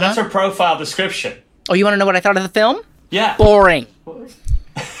 description. That's her profile description. Oh, you want to know what I thought of the film? Yeah. Boring.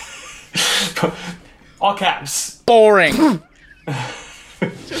 All caps. Boring.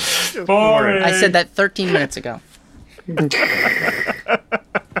 Boring. I said that 13 minutes ago.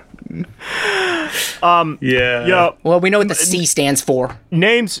 Yeah. Well, we know what the C stands for.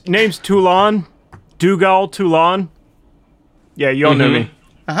 Name's Toulon. Dougal Toulon. Yeah, you all know me.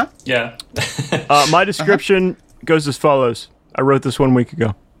 Uh-huh. Yeah. My description goes as follows. I wrote this 1 week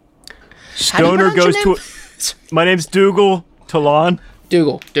ago. Stoner goes to... My name's Dougal Toulon.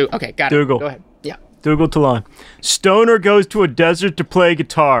 Dougal. Okay, got it. Dougal. Go ahead. Yeah. Dougal Toulon. Stoner goes to a desert to play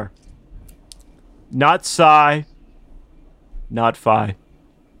guitar. Not Psy. Not Phi.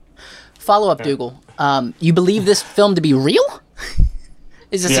 Follow up, Dougal. You believe this film to be real?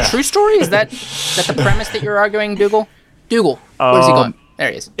 Is this a true story? Is that the premise that you're arguing, Dougal? Dougal, where's he going?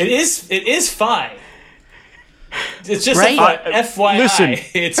 There he is. It is Phi. It's just right? FYI. Listen.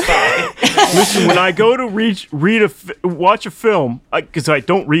 It's Phi. Listen, when I go to watch a film, because I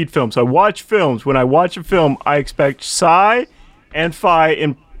don't read films, I watch films. When I watch a film, I expect Psi and Phi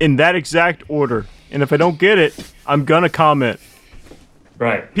in that exact order. And if I don't get it, I'm going to comment.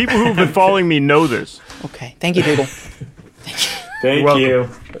 Right. People who've been following me know this. Okay. Thank you, Dougal. Thank you.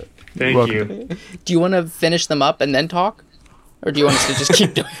 Thank you. Do you want to finish them up and then talk? Or do you want us to just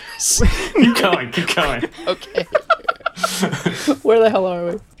keep doing this? Keep going. Okay. Where the hell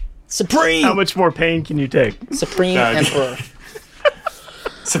are we? Supreme! How much more pain can you take? Supreme Emperor.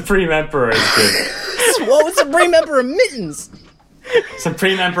 Supreme Emperor is good. What was Supreme Emperor Mittens?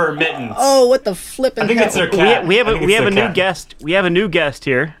 Supreme Emperor Mittens. Oh, what the flippin' I think hell? it's their cat. We have a new guest. We have a new guest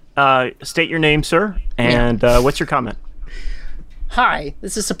here. State your name, sir, and what's your comment? Hi,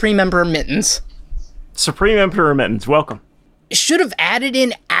 this is Supreme Emperor Mittens. Supreme Emperor Mittens, welcome. Should have added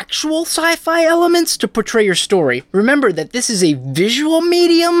in actual sci-fi elements to portray your story. Remember that this is a visual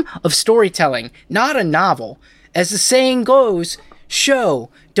medium of storytelling, not a novel. As the saying goes, show,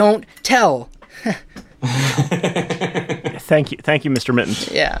 don't tell. Thank you, Mr. Mittens.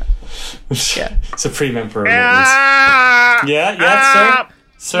 Yeah. Supreme Emperor Mittens. Yeah, sir.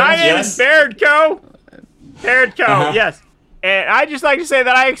 Sir, My name yes? is Bairdco. Bairdco, Uh-huh. yes. And I just like to say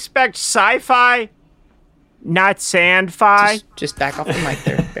that I expect sci-fi, not sand-fi. Just back off the mic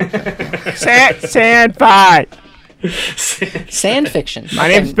there. Sand-fi. Sand fiction. My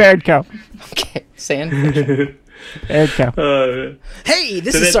name's Bairdco. Okay, sand fiction. Bairdco. Hey,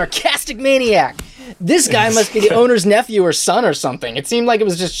 this is Sarcastic Maniac. This guy must be the owner's nephew or son or something. It seemed like it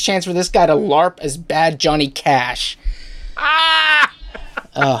was just a chance for this guy to LARP as bad Johnny Cash.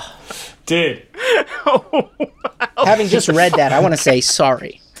 Dude. Having just read that, I want to say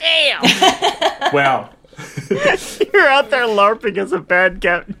sorry. Damn. Well. You're out there LARPing as a bad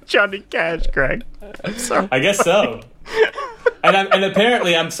Johnny Cash, Greg. I'm sorry. I guess so. And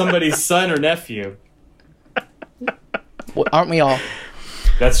apparently I'm somebody's son or nephew. Well, aren't we all?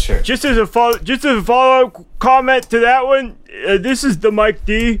 That's true. Just as a follow-up comment to that one, this is the Mike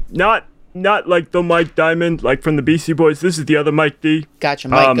D, not like the Mike Diamond, like from the Beastie Boys. This is the other Mike D. Gotcha,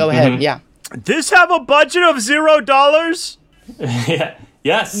 Mike. Go ahead. Yeah. This have a budget of $0? Yeah.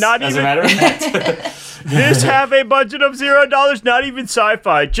 Yes. Not as even- a matter of fact. This have a budget of $0? Not even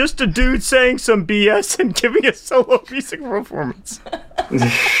sci-fi. Just a dude saying some BS and giving a solo music performance.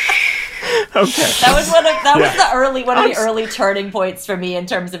 Okay. That was one of the early turning points for me in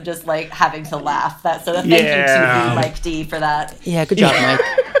terms of just like having to laugh. Thank you to you, Mike D, for that. Yeah, good job, Mike.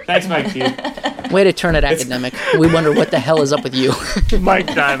 Thanks, Mike D. Way to turn it academic. We wonder what the hell is up with you. Mike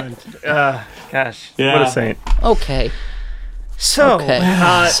Diamond. Gosh. Yeah. What a saint. Okay. So,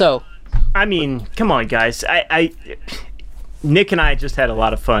 So, I mean, come on, guys. Nick and I just had a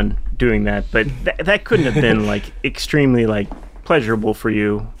lot of fun doing that, but that couldn't have been like extremely like pleasurable for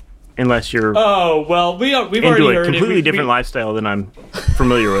you, unless you're Oh, well, we've into already a heard completely it. different lifestyle than I'm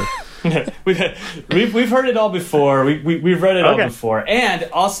familiar with. We've heard it all before. We've read it all Okay. before. And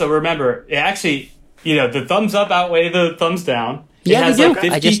also, remember, actually, the thumbs up outweigh the thumbs down. It yeah, has we do.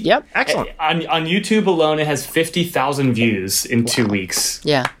 like 50 Excellent. On YouTube alone, it has 50,000 views in 2 weeks.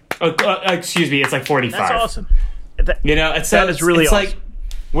 yeah. Excuse me, it's like 45. That's awesome. That is really it's awesome. like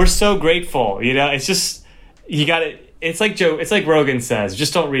we're so grateful. It's just you got to. It's like Rogan says,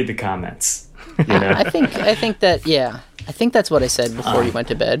 just don't read the comments. I think that's what I said before you went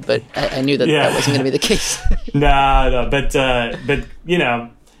to bed, but I knew that wasn't going to be the case. No, but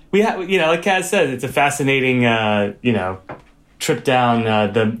we have like Kaz says, it's a fascinating trip down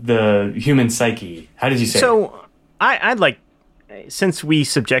the human psyche. How did you say? So I'd like, since we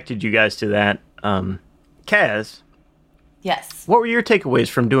subjected you guys to that, Kaz, Yes. what were your takeaways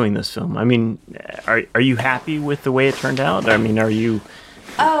from doing this film? I mean, are you happy with the way it turned out? I mean, are you?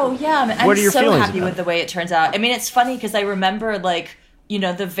 Oh yeah, What are your I'm so feelings happy about with the way it turns out. I mean, it's funny because I remember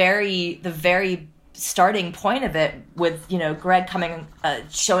the very starting point of it with Greg coming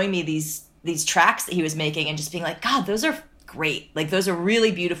showing me these tracks that he was making and just being like, God, those are great. Like those are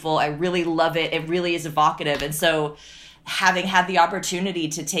really beautiful. I really love it. It really is evocative. And so having had the opportunity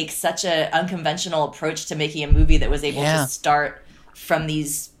to take such an unconventional approach to making a movie that was able to start from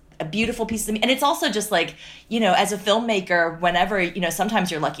these beautiful pieces of, and it's also just like, as a filmmaker, whenever,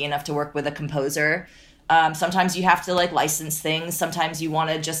 sometimes you're lucky enough to work with a composer. Sometimes you have to like license things. Sometimes you want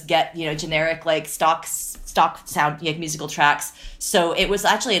to just get, generic, like stock sound, musical tracks. So it was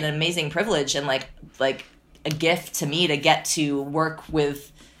actually an amazing privilege and like a gift to me to get to work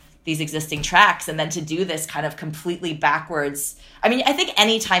with these existing tracks and then to do this kind of completely backwards. I mean, I think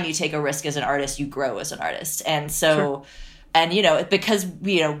anytime you take a risk as an artist, you grow as an artist. And so, and because,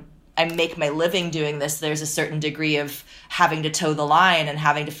 I make my living doing this, there's a certain degree of having to toe the line and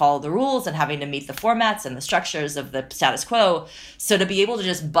having to follow the rules and having to meet the formats and the structures of the status quo. So to be able to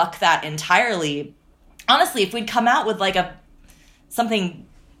just buck that entirely, honestly, if we'd come out with like something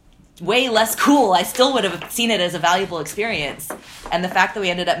way less cool, I still would have seen it as a valuable experience. And the fact that we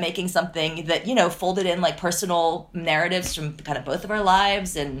ended up making something that, folded in like personal narratives from kind of both of our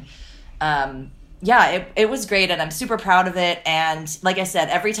lives. And it was great. And I'm super proud of it. And like I said,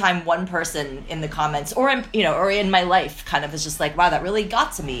 every time one person in the comments or in my life kind of is just like, wow, that really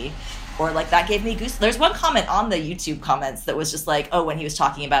got to me. Or like that gave me goose. There's one comment on the YouTube comments that was just like, oh, when he was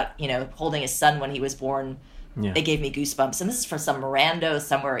talking about, holding his son when he was born, it gave me goosebumps. And this is for some rando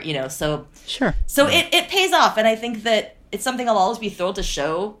somewhere, so Sure. So it pays off. And I think that it's something I'll always be thrilled to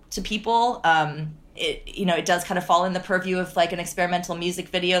show to people. It does kind of fall in the purview of like an experimental music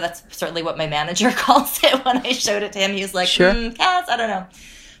video. That's certainly what my manager calls it when I showed it to him. He was like, Cass, I don't know.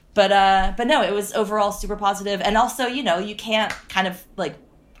 But no, it was overall super positive. And also, you can't kind of like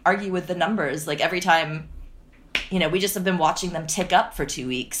argue with the numbers. Like every time, we just have been watching them tick up for 2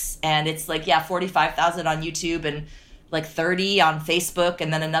 weeks, and it's like, 45,000 on YouTube and, like 30 on Facebook,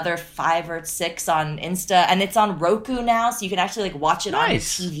 and then another 5 or 6 on Insta, and it's on Roku now, so you can actually like watch it on your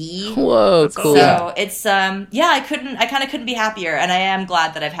TV. Whoa, cool. So it's I kind of couldn't be happier, and I am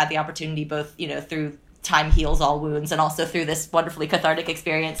glad that I've had the opportunity, both through time heals all wounds, and also through this wonderfully cathartic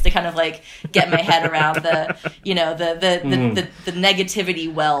experience, to kind of like get my head around the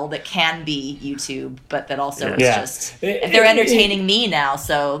negativity well that can be YouTube, but that also is just they're entertaining me now.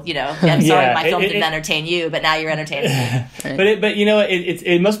 So I'm sorry my film didn't entertain you, but now you're entertaining me. But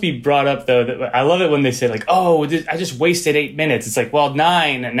it must be brought up though. That I love it when they say like, oh, I just wasted 8 minutes. It's like, well,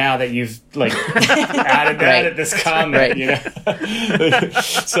 9 now that you've like added this comment.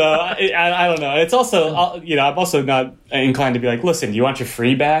 So I don't know. It's also I'm also not inclined to be like, listen, you want your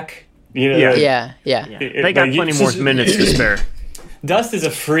free back? Yeah. They got plenty more minutes to spare. Dust is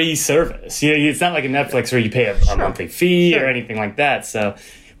a free service. It's not like a Netflix where you pay a monthly fee or anything like that. So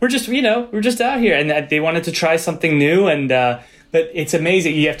we're just out here, and they wanted to try something new, and but it's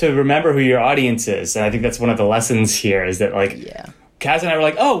amazing. You have to remember who your audience is, and I think that's one of the lessons here is that like. Yeah. Kaz and I were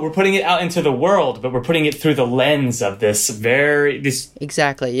like, oh, we're putting it out into the world, but we're putting it through the lens of this.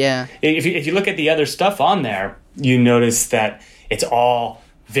 Exactly, yeah. If you look at the other stuff on there, you notice that it's all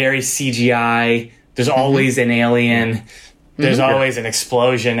very CGI. There's always an alien. There's always an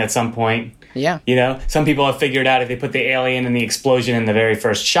explosion at some point. Yeah. Some people have figured out if they put the alien and the explosion in the very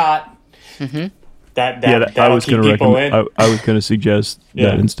first shot, that'll keep people in. I was going to suggest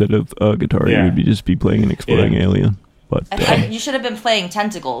that instead of guitar, you would just be playing an exploding alien. But you should have been playing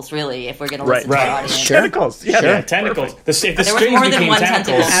Tentacles, really, if we're going to listen to the audience. Sure. Tentacles, tentacles. There was more than one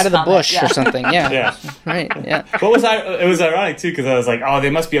tentacle out of the bush or something. Yeah. Right. Yeah. It was ironic too, because I was like, oh, they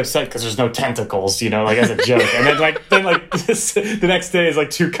must be upset because there's no tentacles, like as a joke. And then the next day is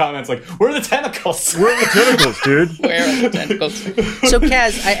like 2 comments like, where are the tentacles? Where are the tentacles, dude? Where are the tentacles? So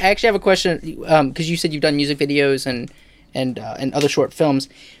Kaz, I actually have a question, because you said you've done music videos and other short films.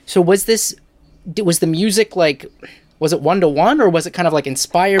 So was the music like? Was it 1-to-1, or was it kind of like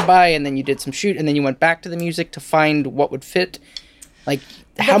inspired by, and then you did some shoot, and then you went back to the music to find what would fit? Like,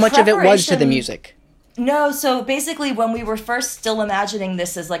 how much of it was to the music? No, so basically when we were first still imagining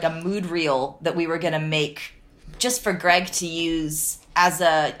this as like a mood reel that we were going to make just for Greg to use as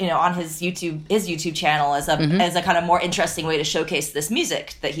a, on his YouTube channel as a kind of more interesting way to showcase this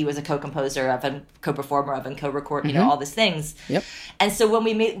music that he was a co-composer of and co-performer of and co-record, all these things. Yep. And so when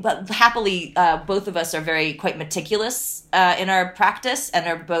we made, but happily, both of us are quite meticulous in our practice, and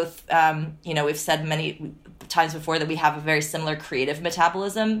are both, we've said many times before that we have a very similar creative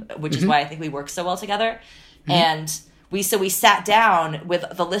metabolism, which is why I think we work so well together. And we sat down with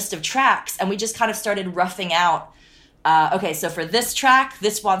the list of tracks, and we just kind of started roughing out, okay, so for this track,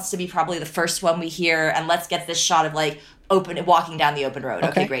 this wants to be probably the first one we hear, and let's get this shot of like walking down the open road.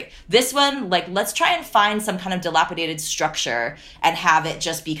 Okay, great. This one, like, let's try and find some kind of dilapidated structure and have it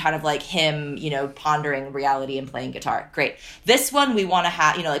just be kind of like him, pondering reality and playing guitar. Great. This one we want to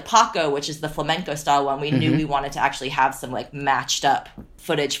have, like Paco, which is the flamenco style one. We knew we wanted to actually have some like matched up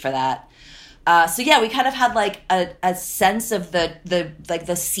footage for that. So yeah, we kind of had like a sense of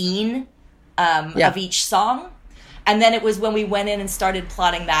the scene of each song. And then it was when we went in and started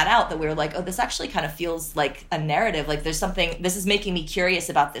plotting that out that we were like, oh, this actually kind of feels like a narrative. Like there's something, this is making me curious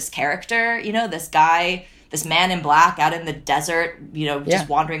about this character, this guy, this man in black out in the desert, just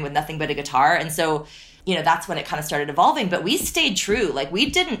wandering with nothing but a guitar. And so, that's when it kind of started evolving. But we stayed true. Like we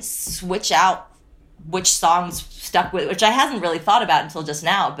didn't switch out which songs stuck with, which I hadn't really thought about until just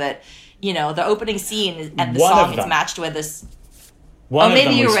now. But, the opening scene and the song it's matched with this. One of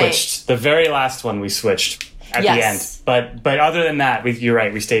them we switched. The very last one we switched. At the end, but other than that, you're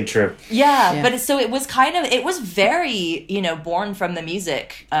right. We stayed true. Yeah, but so it was very born from the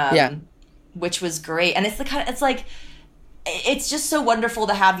music, which was great. And it's just so wonderful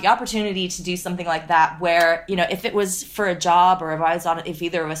to have the opportunity to do something like that. Where if it was for a job or if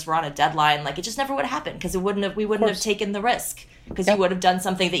either of us were on a deadline, like it just never would have happened because we wouldn't have taken the risk because you would have done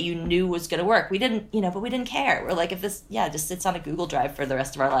something that you knew was going to work. We didn't, but we didn't care. We're like, if this just sits on a Google Drive for the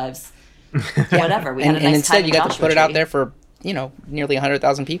rest of our lives. Whatever. We had a nice and instead time you got to put it out there for nearly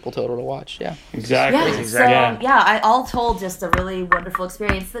 100,000 people total to watch. Yeah, exactly. So I all told just a really wonderful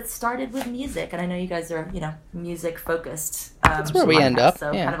experience that started with music, and I know you guys are music focused. That's where we end up.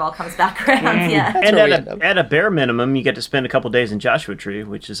 So it kind of all comes back around. Yeah, and at a bare minimum, you get to spend a couple days in Joshua Tree,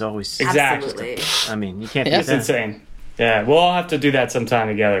 which is always absolutely. I mean, you can't. It's insane. Yeah, we'll all have to do that sometime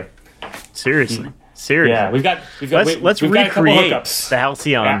together. Seriously. Yeah, we've got. Let's we've recreate the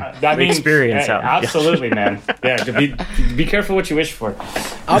Halcyon experience. Absolutely, man. Yeah, be careful what you wish for.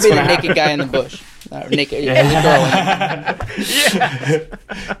 I'll be the naked guy in the bush. Naked girl.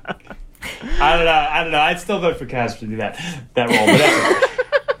 I don't know. I'd still vote for Kaz to do that role, but that's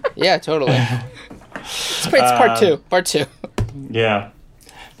okay. Yeah, totally. It's part two. Part two. Yeah,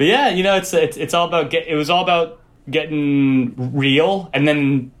 but yeah, it's all about it was all about getting real, and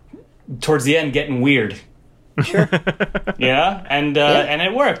then towards the end getting weird. Sure. Yeah, and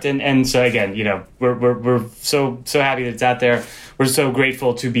it worked, and so again, we're so happy that it's out there. We're so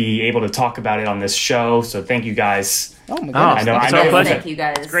grateful to be able to talk about it on this show. So thank you guys. Oh my goodness! I know. Thank you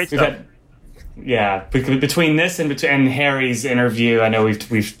guys. Great stuff. Yeah, between this and Harry's interview, I know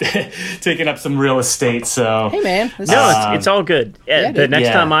we've taken up some real estate. So hey, man, it's all good. Yeah, the next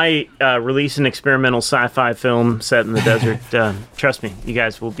time I release an experimental sci-fi film set in the desert, trust me, you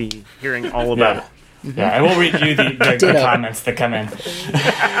guys will be hearing all about it. Yeah, I will read you the comments that come in.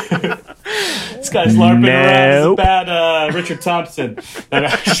 This guy's LARPing around. This is bad Richard Thompson.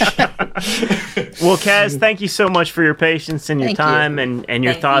 Well, Kaz, thank you so much for your patience and your time and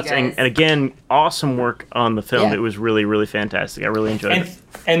your thoughts. And again, awesome work on the film. Yeah. It was really, really fantastic. I really enjoyed it.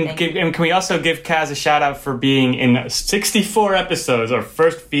 And can we also give Kaz a shout out for being in 64 episodes, our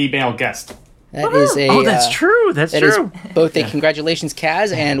first female guest? That is a. Oh, that's true. That's true. Is both a congratulations,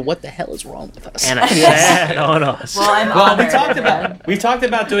 Kaz, and what the hell is wrong with us? And a sad on us. Well, I'm Well, honored. we talked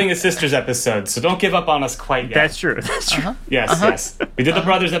about doing a sisters episode, so don't give up on us quite yet. That's true. That's true. Yes. We did the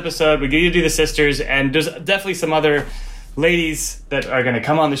brothers episode. We get you to do the sisters, and there's definitely some other ladies that are going to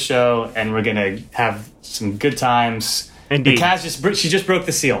come on the show, and we're going to have some good times. Indeed. Kaz she just broke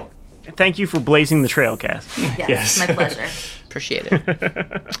the seal. Thank you for blazing the trail, Kaz. Yes, my pleasure. Appreciate it.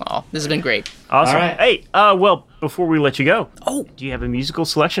 Oh, this has been great. Awesome. All right. Hey, well, before we let you go, Oh, do you have a musical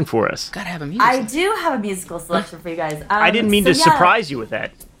selection for us? gotta have a music. I do have a musical selection for you guys. I didn't mean to surprise you with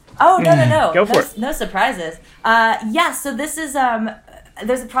that. Oh, no. Go for it. No surprises. So this is,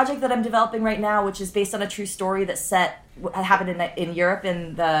 there's a project that I'm developing right now, which is based on a true story that happened in Europe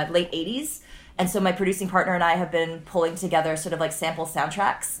in the late 80s. And so my producing partner and I have been pulling together sort of like sample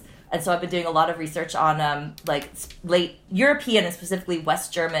soundtracks. And so I've been doing a lot of research on late European and specifically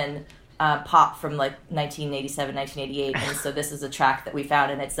West German pop from like 1987, 1988. And so this is a track that we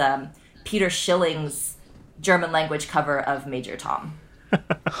found, and it's Peter Schilling's German language cover of Major Tom.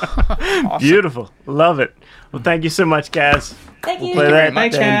 Awesome. Beautiful. Love it. Well, thank you so much, Kaz. Thank you. Play that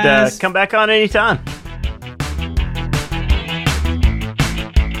Thanks, and Kaz. come back on anytime.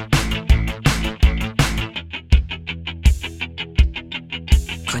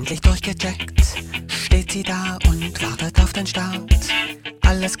 Gründlich durchgecheckt, steht sie da und wartet auf den Start.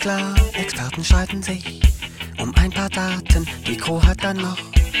 Alles klar, Experten streiten sich um ein paar Daten. Die Crew hat dann noch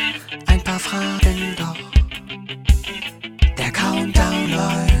ein paar Fragen, doch der Countdown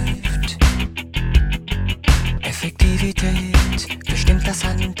läuft. Effektivität bestimmt das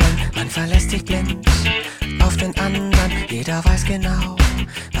Handeln, man verlässt sich blind auf den anderen. Jeder weiß genau,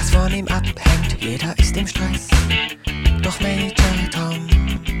 was von ihm abhängt, jeder ist im Stress. Doch Major Tom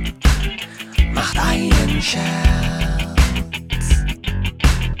macht einen Scherz.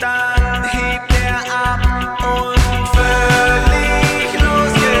 Dann hebt er ab und völlig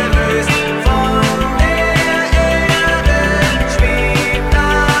losgelöst von der Erde schwebt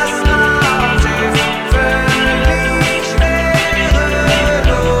das Raumschiff völlig schwerelos.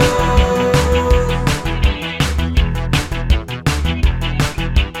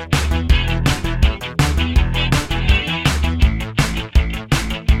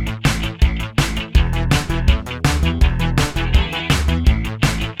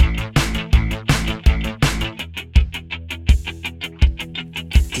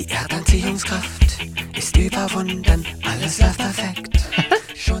 Die Erdanziehungskraft ist überwunden, alles läuft perfekt.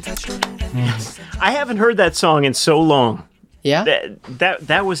 Schon seit Stunden. I haven't heard that song in so long. Yeah?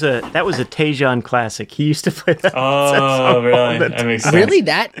 That was a Tejan classic. He used to play that. Oh, song really? all the That makes time. sense. Really?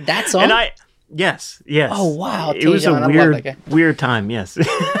 That song? And yes. Oh, wow, It was Tejan, I a love weird, that guy. weird time. Yes,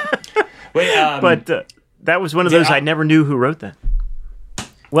 Wait, but that was one of those I never knew who wrote that.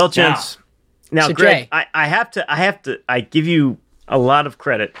 Well, gents, now So, Greg, Jay. I give you a lot of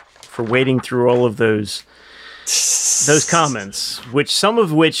credit for wading through all of those comments, some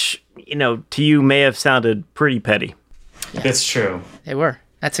of which to you may have sounded pretty petty. That's true. They were.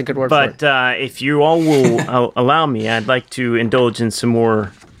 That's a good word for it. But if you all will allow me, I'd like to indulge in some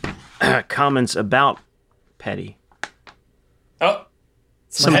more comments about petty. Oh,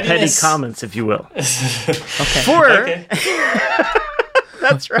 Some petty pettiness. comments, if you will. Okay.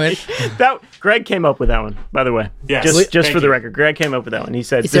 That's right. Greg came up with that one, by the way. Yes. Just Thank for the you. record, Greg came up with that one. He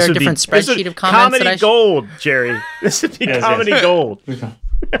said, Is there "This a would be different this would- spreadsheet of comments comedy that I should- gold, Jerry. This would be Yes, comedy yes. gold."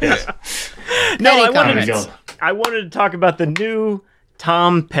 Yes. No, Petty I comments. wanted to talk about the new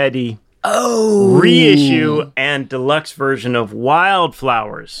Tom Petty Oh. reissue and deluxe version of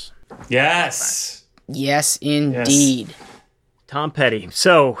Wildflowers. Yes. Yes, indeed. Yes. Tom Petty.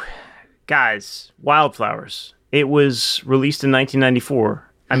 So, guys, Wildflowers. It was released in 1994.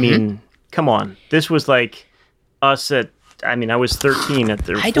 I mean, come on. This was like us at, I was 13 at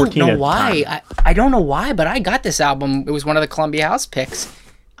the 14 I don't know at the why. time. I don't know why, but I got this album. It was one of the Columbia House picks.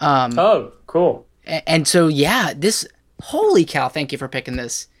 Oh, cool. And so, yeah, this, holy cow, thank you for picking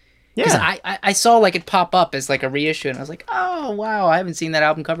this. Because I saw like it pop up as like a reissue, and I was like, oh, wow, I haven't seen that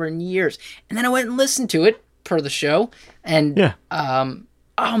album cover in years. And then I went and listened to it per the show, and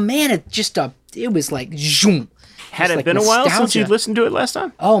oh man, it was like zoom. Had it like been a while since nostalgia. you'd listened to it last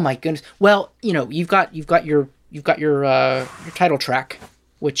time? Oh my goodness. Well, you've got your title track,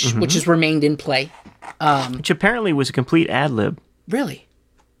 which has remained in play. Which apparently was a complete ad lib. Really?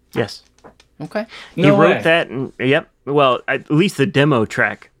 Yes. Okay. He wrote that, and well, at least the demo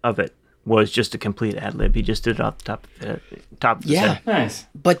track of it was just a complete ad lib. He just did it off the top of his head. Nice.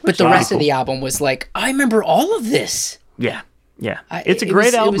 But the rest of the album was like, I remember all of this. Yeah. It's a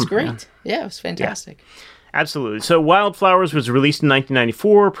great album. It was great. Man. Yeah, it was fantastic. Yeah. Absolutely. So Wildflowers was released in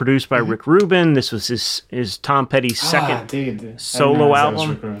 1994, produced by Rick Rubin. This was his Tom Petty's second solo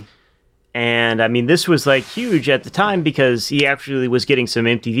album. And this was like huge at the time because he actually was getting some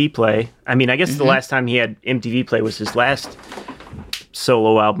MTV play. I guess the last time he had MTV play was his last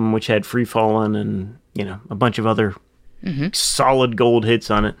solo album, which had Free Fallin' and, a bunch of other solid gold hits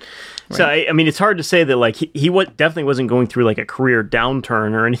on it. Right. So, it's hard to say that like he definitely wasn't going through like a career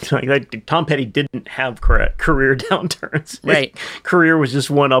downturn or anything like that. Tom Petty didn't have career downturns. Right. His career was just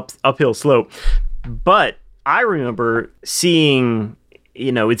one uphill slope. But I remember seeing,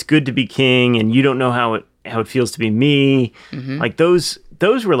 It's Good to Be King and You Don't Know How It Feels to Be Me. Like those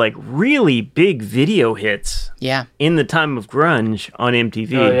were like really big video hits. Yeah. In the time of grunge on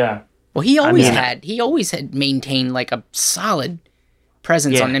MTV. Oh yeah. Well, he always had maintained like a solid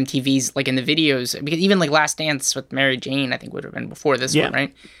presence on MTV's, like in the videos, because even like Last Dance with Mary Jane, I think would have been before this one,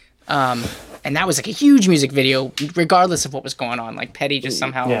 right? And that was like a huge music video, regardless of what was going on. Like Petty just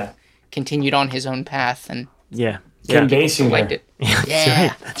somehow continued on his own path, and Kim Basinger liked it.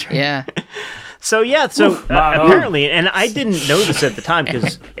 That's right. Yeah. So apparently, and I didn't know this at the time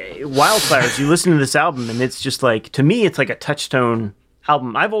because Wildflowers, you listen to this album and it's just like, to me, it's like a touchstone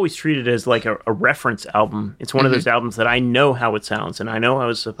album. I've always treated it as like a reference album. It's one of those albums that I know how it sounds and I know how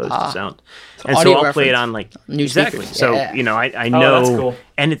it's supposed to sound. And so I'll play it on like new exactly. speakers. So I know, that's cool.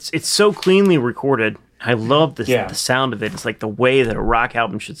 And it's so cleanly recorded. I love the sound of it. It's like the way that a rock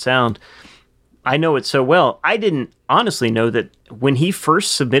album should sound. I know it so well. I didn't honestly know that when he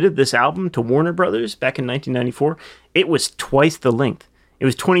first submitted this album to Warner Brothers back in 1994, it was twice the length. It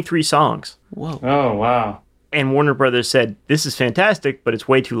was 23 songs. Whoa. Oh, wow. And Warner Brothers said, this is fantastic, but it's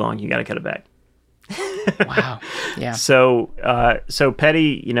way too long. You got to cut it back. Wow. Yeah. So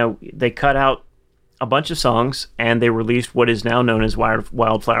Petty, they cut out a bunch of songs and they released what is now known as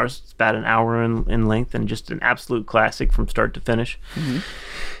Wildflowers. It's about an hour in length and just an absolute classic from start to finish.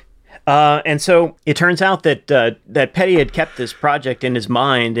 And so it turns out that Petty had kept this project in his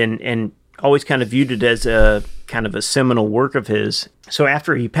mind and always kind of viewed it as a kind of a seminal work of his. So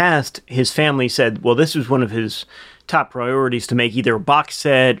after he passed, his family said, well, this was one of his top priorities to make either a box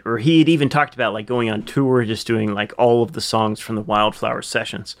set, or he had even talked about like going on tour, just doing like all of the songs from the Wildflower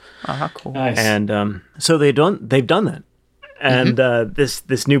sessions. Cool. Nice. And so they've done that. And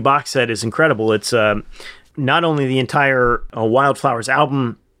this new box set is incredible. It's not only the entire Wildflowers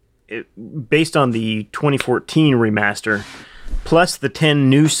album, based on the 2014 remaster, plus the 10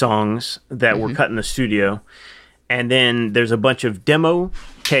 new songs that were cut in the studio. And then there's a bunch of demo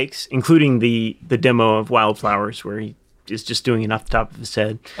takes, including the demo of Wildflowers, where he is just doing it off the top of his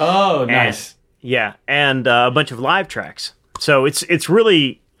head. Oh, nice. And a bunch of live tracks. So it's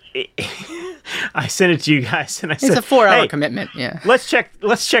really... I sent it to you guys, and I said, "It's a 4-hour commitment." Yeah, let's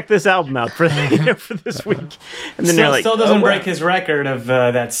check this album out for for this week. And then they're like, still doesn't break his record of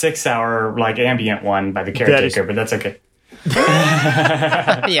that 6-hour like ambient one by the Caretaker, but that's okay.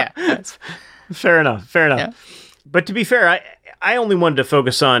 Yeah, fair enough. Yeah. But to be fair, I only wanted to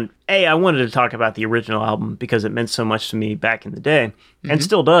focus on I wanted to talk about the original album because it meant so much to me back in the day, and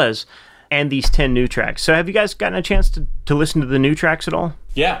still does. And these 10 new tracks. So have you guys gotten a chance to listen to the new tracks at all?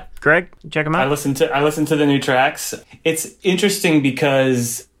 Yeah. Greg, check them out. I listened to the new tracks. It's interesting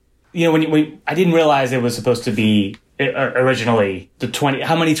because, when I didn't realize it was supposed to be originally the 20.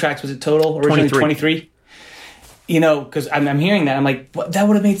 How many tracks was it total? Originally 23. Because I'm hearing that, I'm like, that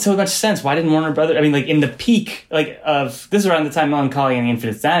would have made so much sense. Why didn't Warner Brothers? Like in the peak, of this is around the time Melancholy and the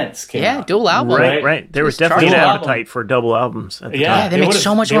Infinite Sadness came out. Dual album. Right. There was definitely an appetite for double albums at the time. They make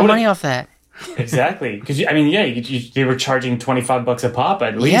so much more money off that. Exactly. Because, they were charging $25 a pop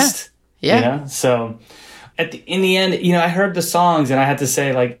at least. Yeah. You know? So in the end, I heard the songs and I had to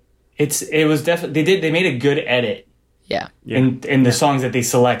say, like, it was definitely, they made a good edit. Yeah. In the songs that they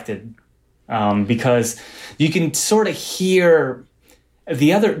selected. Because you can sort of hear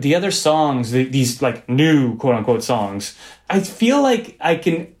the other songs, these like new quote unquote songs. I feel like I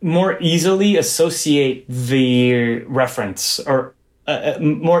can more easily associate the reference or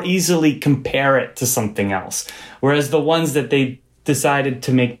more easily compare it to something else. Whereas the ones that they decided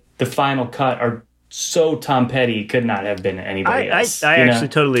to make the final cut are so Tom Petty, could not have been anybody else. I actually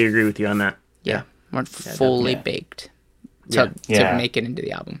totally agree with you on that. Yeah. Weren't fully baked to make it into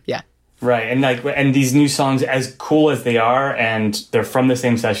the album. Yeah. Right, and these new songs, as cool as they are, and they're from the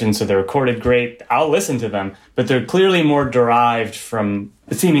same session, so they're recorded great, I'll listen to them, but they're clearly more derived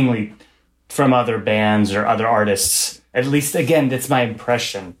seemingly from other bands or other artists. At least, again, that's my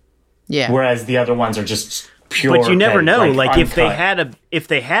impression. Yeah. Whereas the other ones are just pure. But you never know. Like if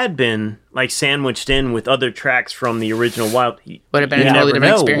they had been like sandwiched in with other tracks from the original Wild, would have been a totally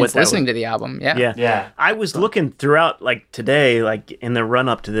different experience listening to the album. Yeah. I was looking throughout, like today, like in the run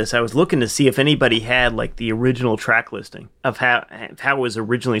up to this, I was looking to see if anybody had like the original track listing of how it was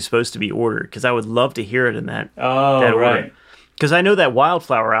originally supposed to be ordered, because I would love to hear it in that. That order. Because I know that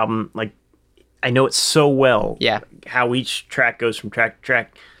Wildflower album, like I know it so well. Yeah. How each track goes from track to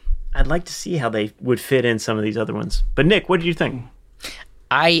track. I'd like to see how they would fit in some of these other ones. But Nick, what did you think?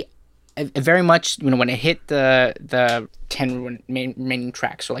 I very much, when it hit the 10 remaining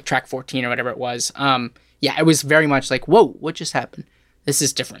tracks, or like track 14 or whatever it was, it was very much like, whoa, what just happened? This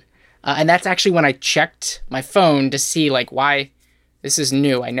is different. And that's actually when I checked my phone to see like why this is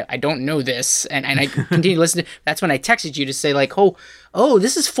new. I don't know this. And I continued to listen to. That's when I texted you to say like, oh,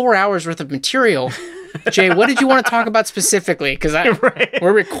 this is 4 hours worth of material. Jay, what did you want to talk about specifically? Because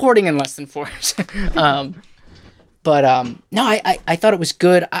we're recording in less than 4 hours. No, I thought it was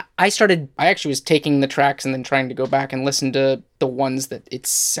good. I actually was taking the tracks and then trying to go back and listen to the ones that it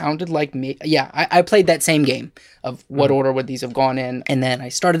sounded like me. Yeah, I played that same game of what order would these have gone in, and then I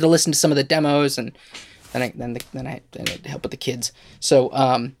started to listen to some of the demos, and then I had to help with the kids. So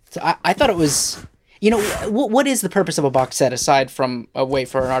I thought it was. What is the purpose of a box set aside from a way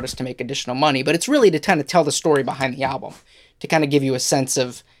for an artist to make additional money? But it's really to kind of tell the story behind the album, to kind of give you a sense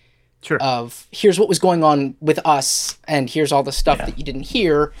of here's what was going on with us, and here's all the stuff that you didn't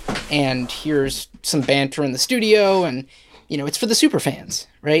hear, and here's some banter in the studio, and it's for the super fans,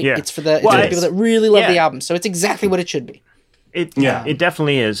 right? Yeah. It's for the people that really love the album. So it's exactly what it should be. It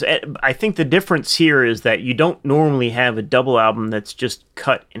definitely is. I think the difference here is that you don't normally have a double album that's just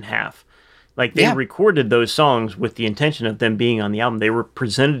cut in half. Like, they recorded those songs with the intention of them being on the album. They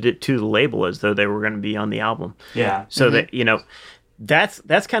presented it to the label as though they were going to be on the album. Yeah. So that,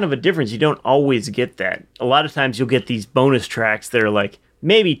 that's kind of a difference. You don't always get that. A lot of times you'll get these bonus tracks that are like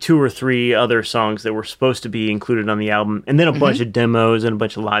maybe 2 or 3 other songs that were supposed to be included on the album, and then a bunch of demos and a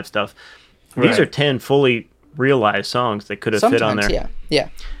bunch of live stuff. Right. These are 10 fully realized songs that could have fit on there. Yeah.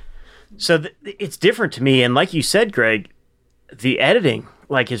 So it's different to me. And like you said, Greg, the editing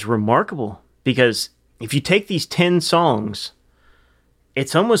is remarkable, because if you take these 10 songs,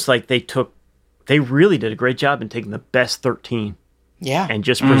 it's almost like they really did a great job in taking the best 13 and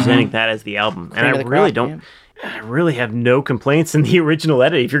just presenting that as the album. And I really have no complaints in the original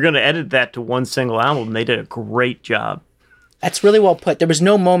edit. If you're going to edit that to one single album, they did a great job. That's really well put. There was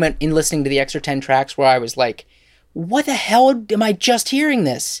no moment in listening to the extra 10 tracks where I was like, what the hell am I just hearing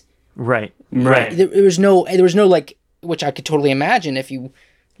this? Right. There was no like, which I could totally imagine if you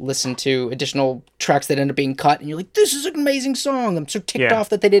listen to additional tracks that end up being cut and you're like, this is an amazing song. I'm so ticked off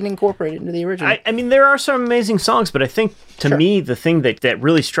that they didn't incorporate it into the original. I mean, there are some amazing songs, but I think to me, the thing that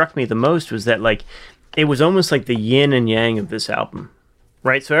really struck me the most was that it was almost like the yin and yang of this album,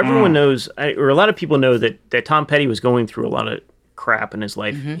 right? So everyone knows, or a lot of people know that Tom Petty was going through a lot of crap in his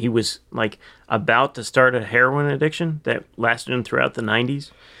life. Mm-hmm. He was about to start a heroin addiction that lasted him throughout the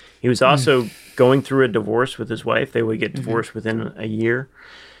 90s. He was also going through a divorce with his wife. They would get divorced within a year.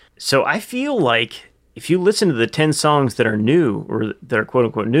 So I feel like if you listen to the 10 songs that are new, or that are quote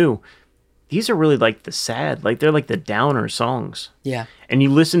unquote new, these are really the sad, they're the downer songs. Yeah. And you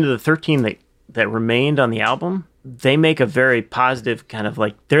listen to the 13 that remained on the album, they make a very positive kind of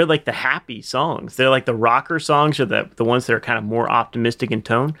they're the happy songs. They're the rocker songs, or the ones that are kind of more optimistic in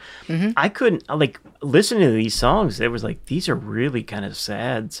tone. Mm-hmm. I couldn't listening to these songs. It was these are really kind of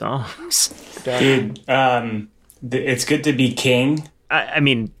sad songs. Dude, it's good to be king. I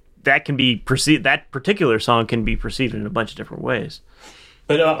mean, that can be perceived. That particular song can be perceived in a bunch of different ways.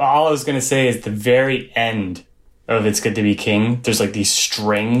 But all I was going to say is the very end of It's Good to Be King, there's like these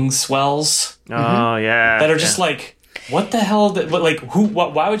string swells. Oh yeah, that are just like, what the hell? Like who?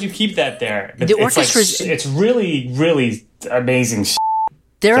 Why would you keep that there? The orchestra's it's really, really amazing.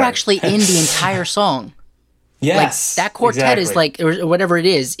 They're actually in the entire song. Yes, like, that quartet is like, or whatever it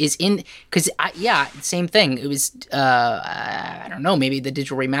is in, because same thing. It was I don't know, maybe the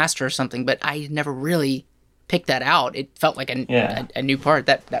digital remaster or something, but I never really picked that out. It felt like a new part,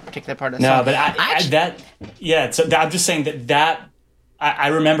 that particular part of the song. No, but So I'm just saying that I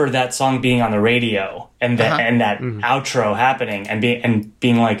remember that song being on the radio and that outro happening and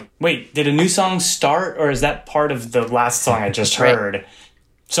being like, wait, did a new song start, or is that part of the last song I just heard? Right.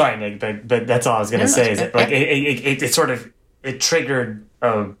 Sorry, Nick, but that's all I was going to say. Is that like it sort of triggered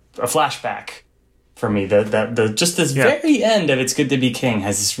a flashback for me. The just this very end of It's Good to Be King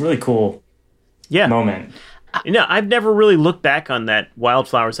has this really cool moment. I've never really looked back on that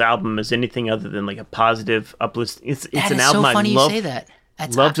Wildflowers album as anything other than like a positive uplift. It's an album I love. You say that.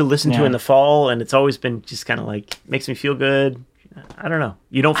 Love to listen to in the fall, and it's always been just kind of like makes me feel good. I don't know.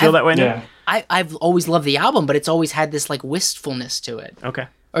 You don't feel that way, Nick? I've always loved the album, but it's always had this like wistfulness to it. Okay.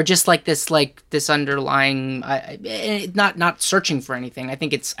 Or just like this underlying, not searching for anything. I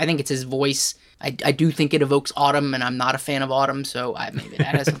think it's his voice. I do think it evokes autumn, and I'm not a fan of autumn, so maybe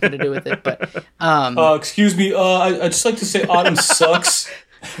that has something to do with it. But excuse me, I'd just like to say autumn sucks.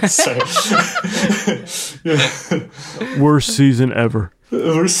 Sorry. Worst season ever.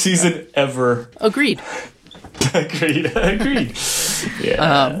 Worst season ever. Agreed. Agreed.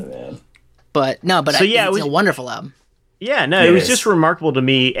 Yeah. But it's a wonderful album. Yeah, no, it was just remarkable to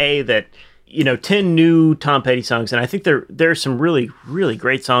me, that 10 new Tom Petty songs, and I think there's some really, really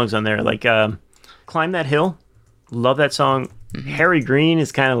great songs on there, like Climb That Hill, love that song. Harry Green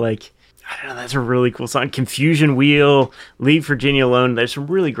is kind of like, I don't know, that's a really cool song. Confusion Wheel, Leave Virginia Alone, there's some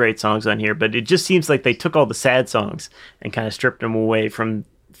really great songs on here, but it just seems like they took all the sad songs and kind of stripped them away from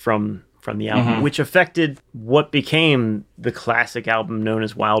the album, which affected what became the classic album known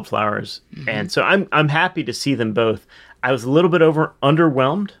as Wildflowers. And so I'm happy to see them both. I was a little bit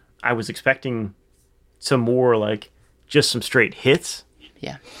underwhelmed. I was expecting some more, like, just some straight hits.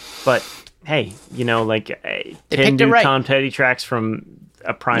 Yeah. But, hey, 10 new Tom Petty tracks from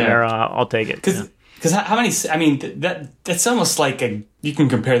a prime era, I'll take it. Because how many... I mean, that's almost like you can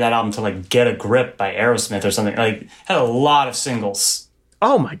compare that album to, like, Get a Grip by Aerosmith or something. Like, had a lot of singles.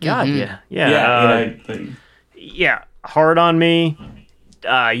 Oh, my God, yeah. Hard on Me.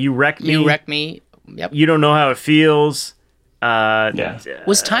 You Wreck Me. You Wreck Me. Yep. You Don't Know How It Feels.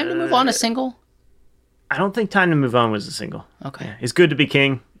 Was Time to Move On a single? I don't think Time to Move On was a single. Okay. Yeah. It's Good to Be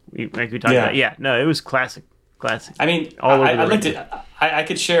King. We talked about. Yeah, no, it was classic. I mean, I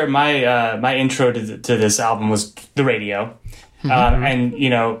could share my intro to this album was the radio, and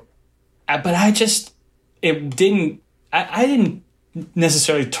but I didn't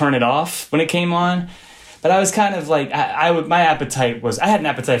necessarily turn it off when it came on. But I was kind of like, my appetite was, I had an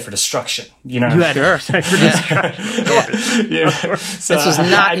appetite for destruction, You had an appetite for destruction. So this was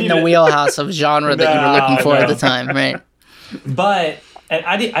not in the wheelhouse of genre that you were looking for at the time, right? But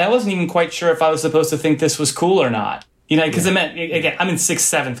I wasn't even quite sure if I was supposed to think this was cool or not. Because I meant, again, I'm in 6th,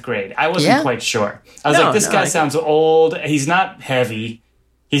 7th grade. I wasn't quite sure. I was like, this guy sounds old. He's not heavy.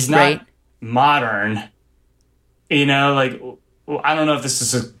 He's not modern. I don't know if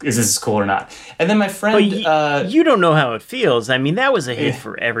this is cool or not. And then my friend... You Don't Know How It Feels. I mean, that was a hit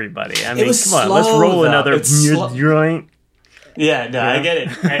for everybody. I mean, come on, slow, let's roll another... joint. Yeah, no, I get it.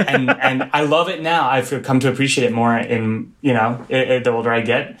 And I love it now. I've come to appreciate it more the older I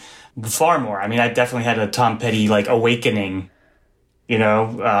get. Far more. I mean, I definitely had a Tom Petty, awakening,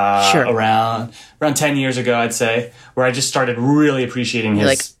 around 10 years ago, I'd say, where I just started really appreciating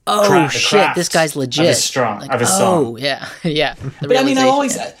his shit, this guy's legit. Of his song. Yeah. But I mean,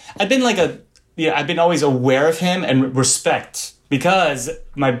 I've been always aware of him and respect, because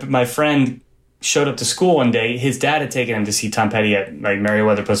my friend showed up to school one day. His dad had taken him to see Tom Petty at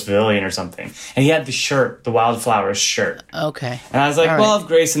Merriweather Post Pavilion or something, and he had the shirt, the Wildflowers shirt. Okay. And I was like, if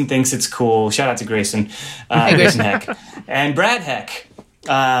Grayson thinks it's cool, shout out to Grayson, Grayson Heck, and Brad Heck.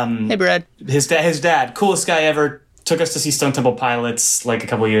 Hey, Brad. His dad, coolest guy ever. Took us to see Stone Temple Pilots a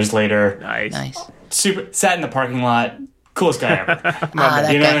couple years later. Nice. Super. Sat in the parking lot. Coolest guy ever. That guy, what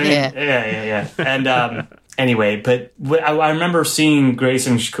I mean? Yeah. And anyway, but I remember seeing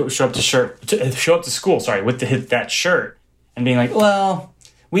Grayson show up to school. Sorry, with that shirt, and being like, well,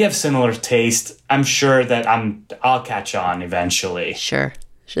 we have similar taste. I'm sure that I'll catch on eventually. Sure.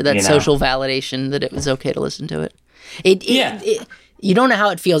 That social validation that it was okay to listen to it. You don't know how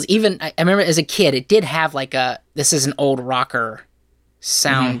it feels. Even I remember as a kid, it did have this is an old rocker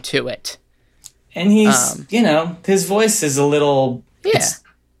sound to it. And he's, his voice is a little, I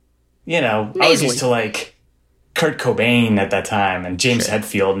was used to like Kurt Cobain at that time and James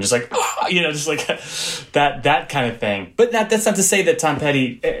Hetfield and just like, just like that kind of thing. But that's not to say that Tom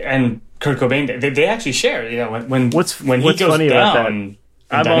Petty and Kurt Cobain, they actually share, when he goes funny down. About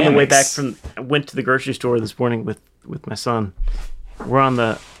that? I'm on the way back went to the grocery store this morning with my son. We're on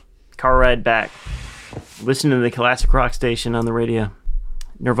the car ride back, listening to the classic rock station on the radio.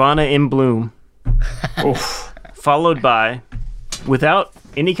 Nirvana in Bloom. Followed by, without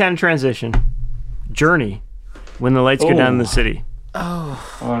any kind of transition, Journey, When the Lights Go Down in the City. Oh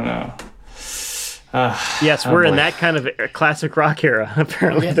no. Yes, we're in that kind of classic rock era.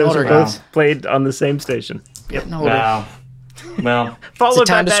 Apparently, those are both played on the same station. Yep. Wow. Well, is it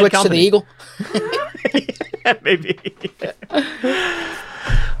time to switch to the Eagle? Yeah, maybe.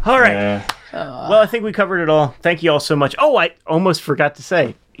 All right. Well, I think we covered it all. Thank you all so much. Oh, I almost forgot to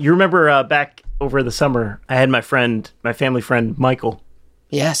say. You remember back over the summer, I had my family friend Michael.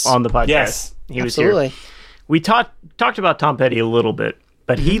 Yes. On the podcast. Yes. He was here. We talked about Tom Petty a little bit,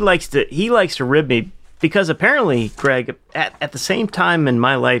 but he likes to rib me because apparently, Greg, at the same time in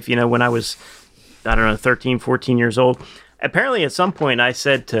my life, when I was, 13, 14 years old, apparently at some point I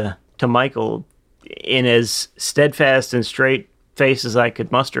said to Michael in as steadfast and straight face as I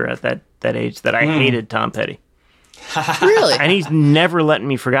could muster at that age that I hated Tom Petty. Really? And he's never letting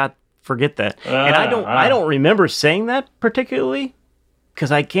me forget that. And I don't remember saying that particularly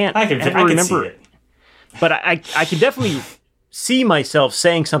because I can't remember see it. But I can definitely see myself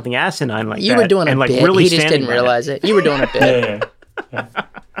saying something asinine like that. You were doing a bit. Really he just didn't realize it. You were doing a bit. Yeah.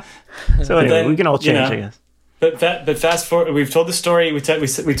 So anyway, we can all change, I guess. But fast forward, we've told the story. We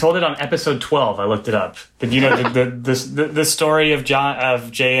told it on episode 12. I looked it up. But the story of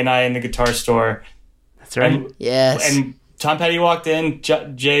Jay and I in the guitar store. That's right. Yes. And Tom Petty walked in.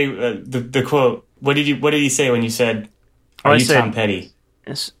 Jay, the quote. What did he say when you said, "Are you Tom Petty?"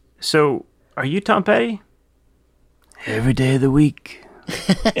 So, are you Tom Petty? Every day of the week.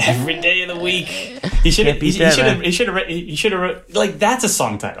 Every day of the week. He should have. Like, that's a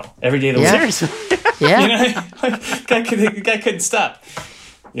song title. Every day of the week. Seriously. Yeah. The guy couldn't stop.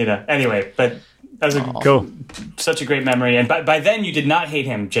 Anyway, but that was such a great memory. And by then you did not hate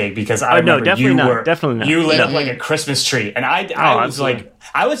him, Jake, because I remember definitely not. You lit up like a Christmas tree, and I was like,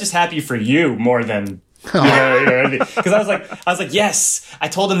 I was just happy for you more than. Because I was like, yes, I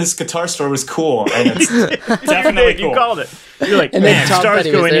told him this guitar store was cool, and it's definitely cool. You called it. You're like, and man, stars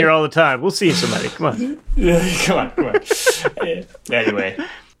go in here all the time. We'll see somebody. Come on. Come on. Anyway,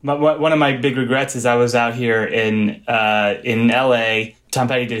 one of my big regrets is I was out here in LA. Tom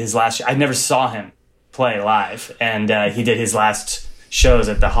Petty did his last show. I never saw him play live, and he did his last shows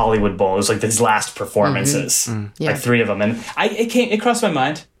at the Hollywood Bowl. It was like his last performances, like 3 of them, and it crossed my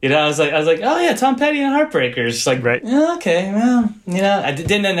mind. I was like, oh yeah, Tom Petty and Heartbreakers. Like, right? Okay, well, it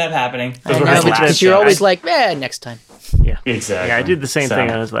didn't end up happening. Because you're always like, next time. Yeah, exactly. Yeah, I did the same thing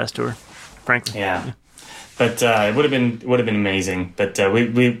on his last tour, frankly. Yeah. But it would have been amazing. But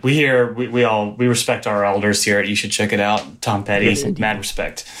we respect our elders here. You should check it out. Tom Petty, yes, mad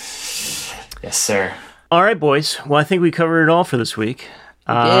respect. Yes, sir. All right, boys. Well, I think we covered it all for this week.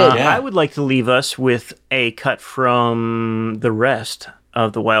 I would like to leave us with a cut from the rest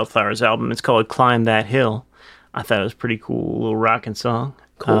of the Wildflowers album. It's called "Climb That Hill." I thought it was a pretty cool little rockin' song.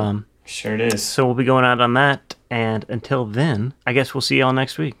 Cool. Sure it is. So we'll be going out on that. And until then, I guess we'll see y'all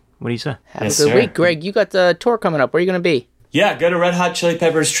next week. What do you say? Have a good week, Greg. You got the tour coming up. Where are you going to be? Yeah, go to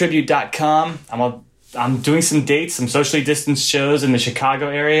redhotchilipepperstribute.com. I'm doing some dates, some socially distanced shows in the Chicago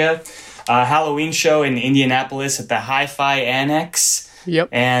area. Halloween show in Indianapolis at the Hi-Fi Annex. Yep.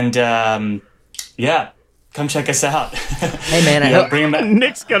 And, come check us out. Hey, man, I hope... Bring him back.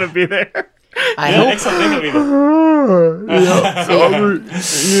 Nick's going to be there. I hope... Nick's going to be there.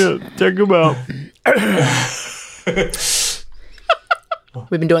 Check him out.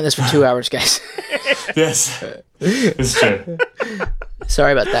 We've been doing this for 2 hours, guys. Yes, it's true.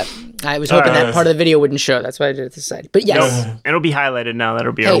 Sorry about that. I was hoping that part of the video wouldn't show. That's why I did it this side. But yes. It'll be highlighted now.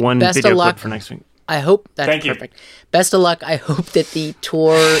 That'll be our one video clip for next week. I hope that's perfect. Best of luck. I hope that the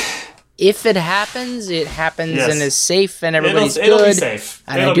tour, if it happens and is safe and everybody's good. It'll be safe.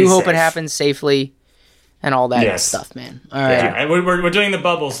 And I do hope it happens safely and all that stuff, man. All right. Yeah, and we're doing the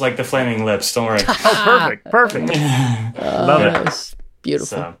bubbles like the Flaming Lips. Don't worry. Oh, perfect. Love it. That's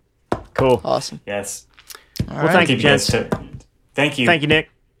beautiful. So, cool. Awesome. Yes. Well, thank you, gents. Thank you. Thank you, Nick.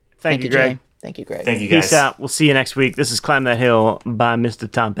 Thank you, Greg. Jay. Thank you, Greg. Thank you, guys. Peace out. We'll see you next week. This is Climb That Hill by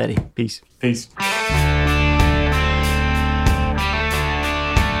Mr. Tom Petty. Peace. Peace.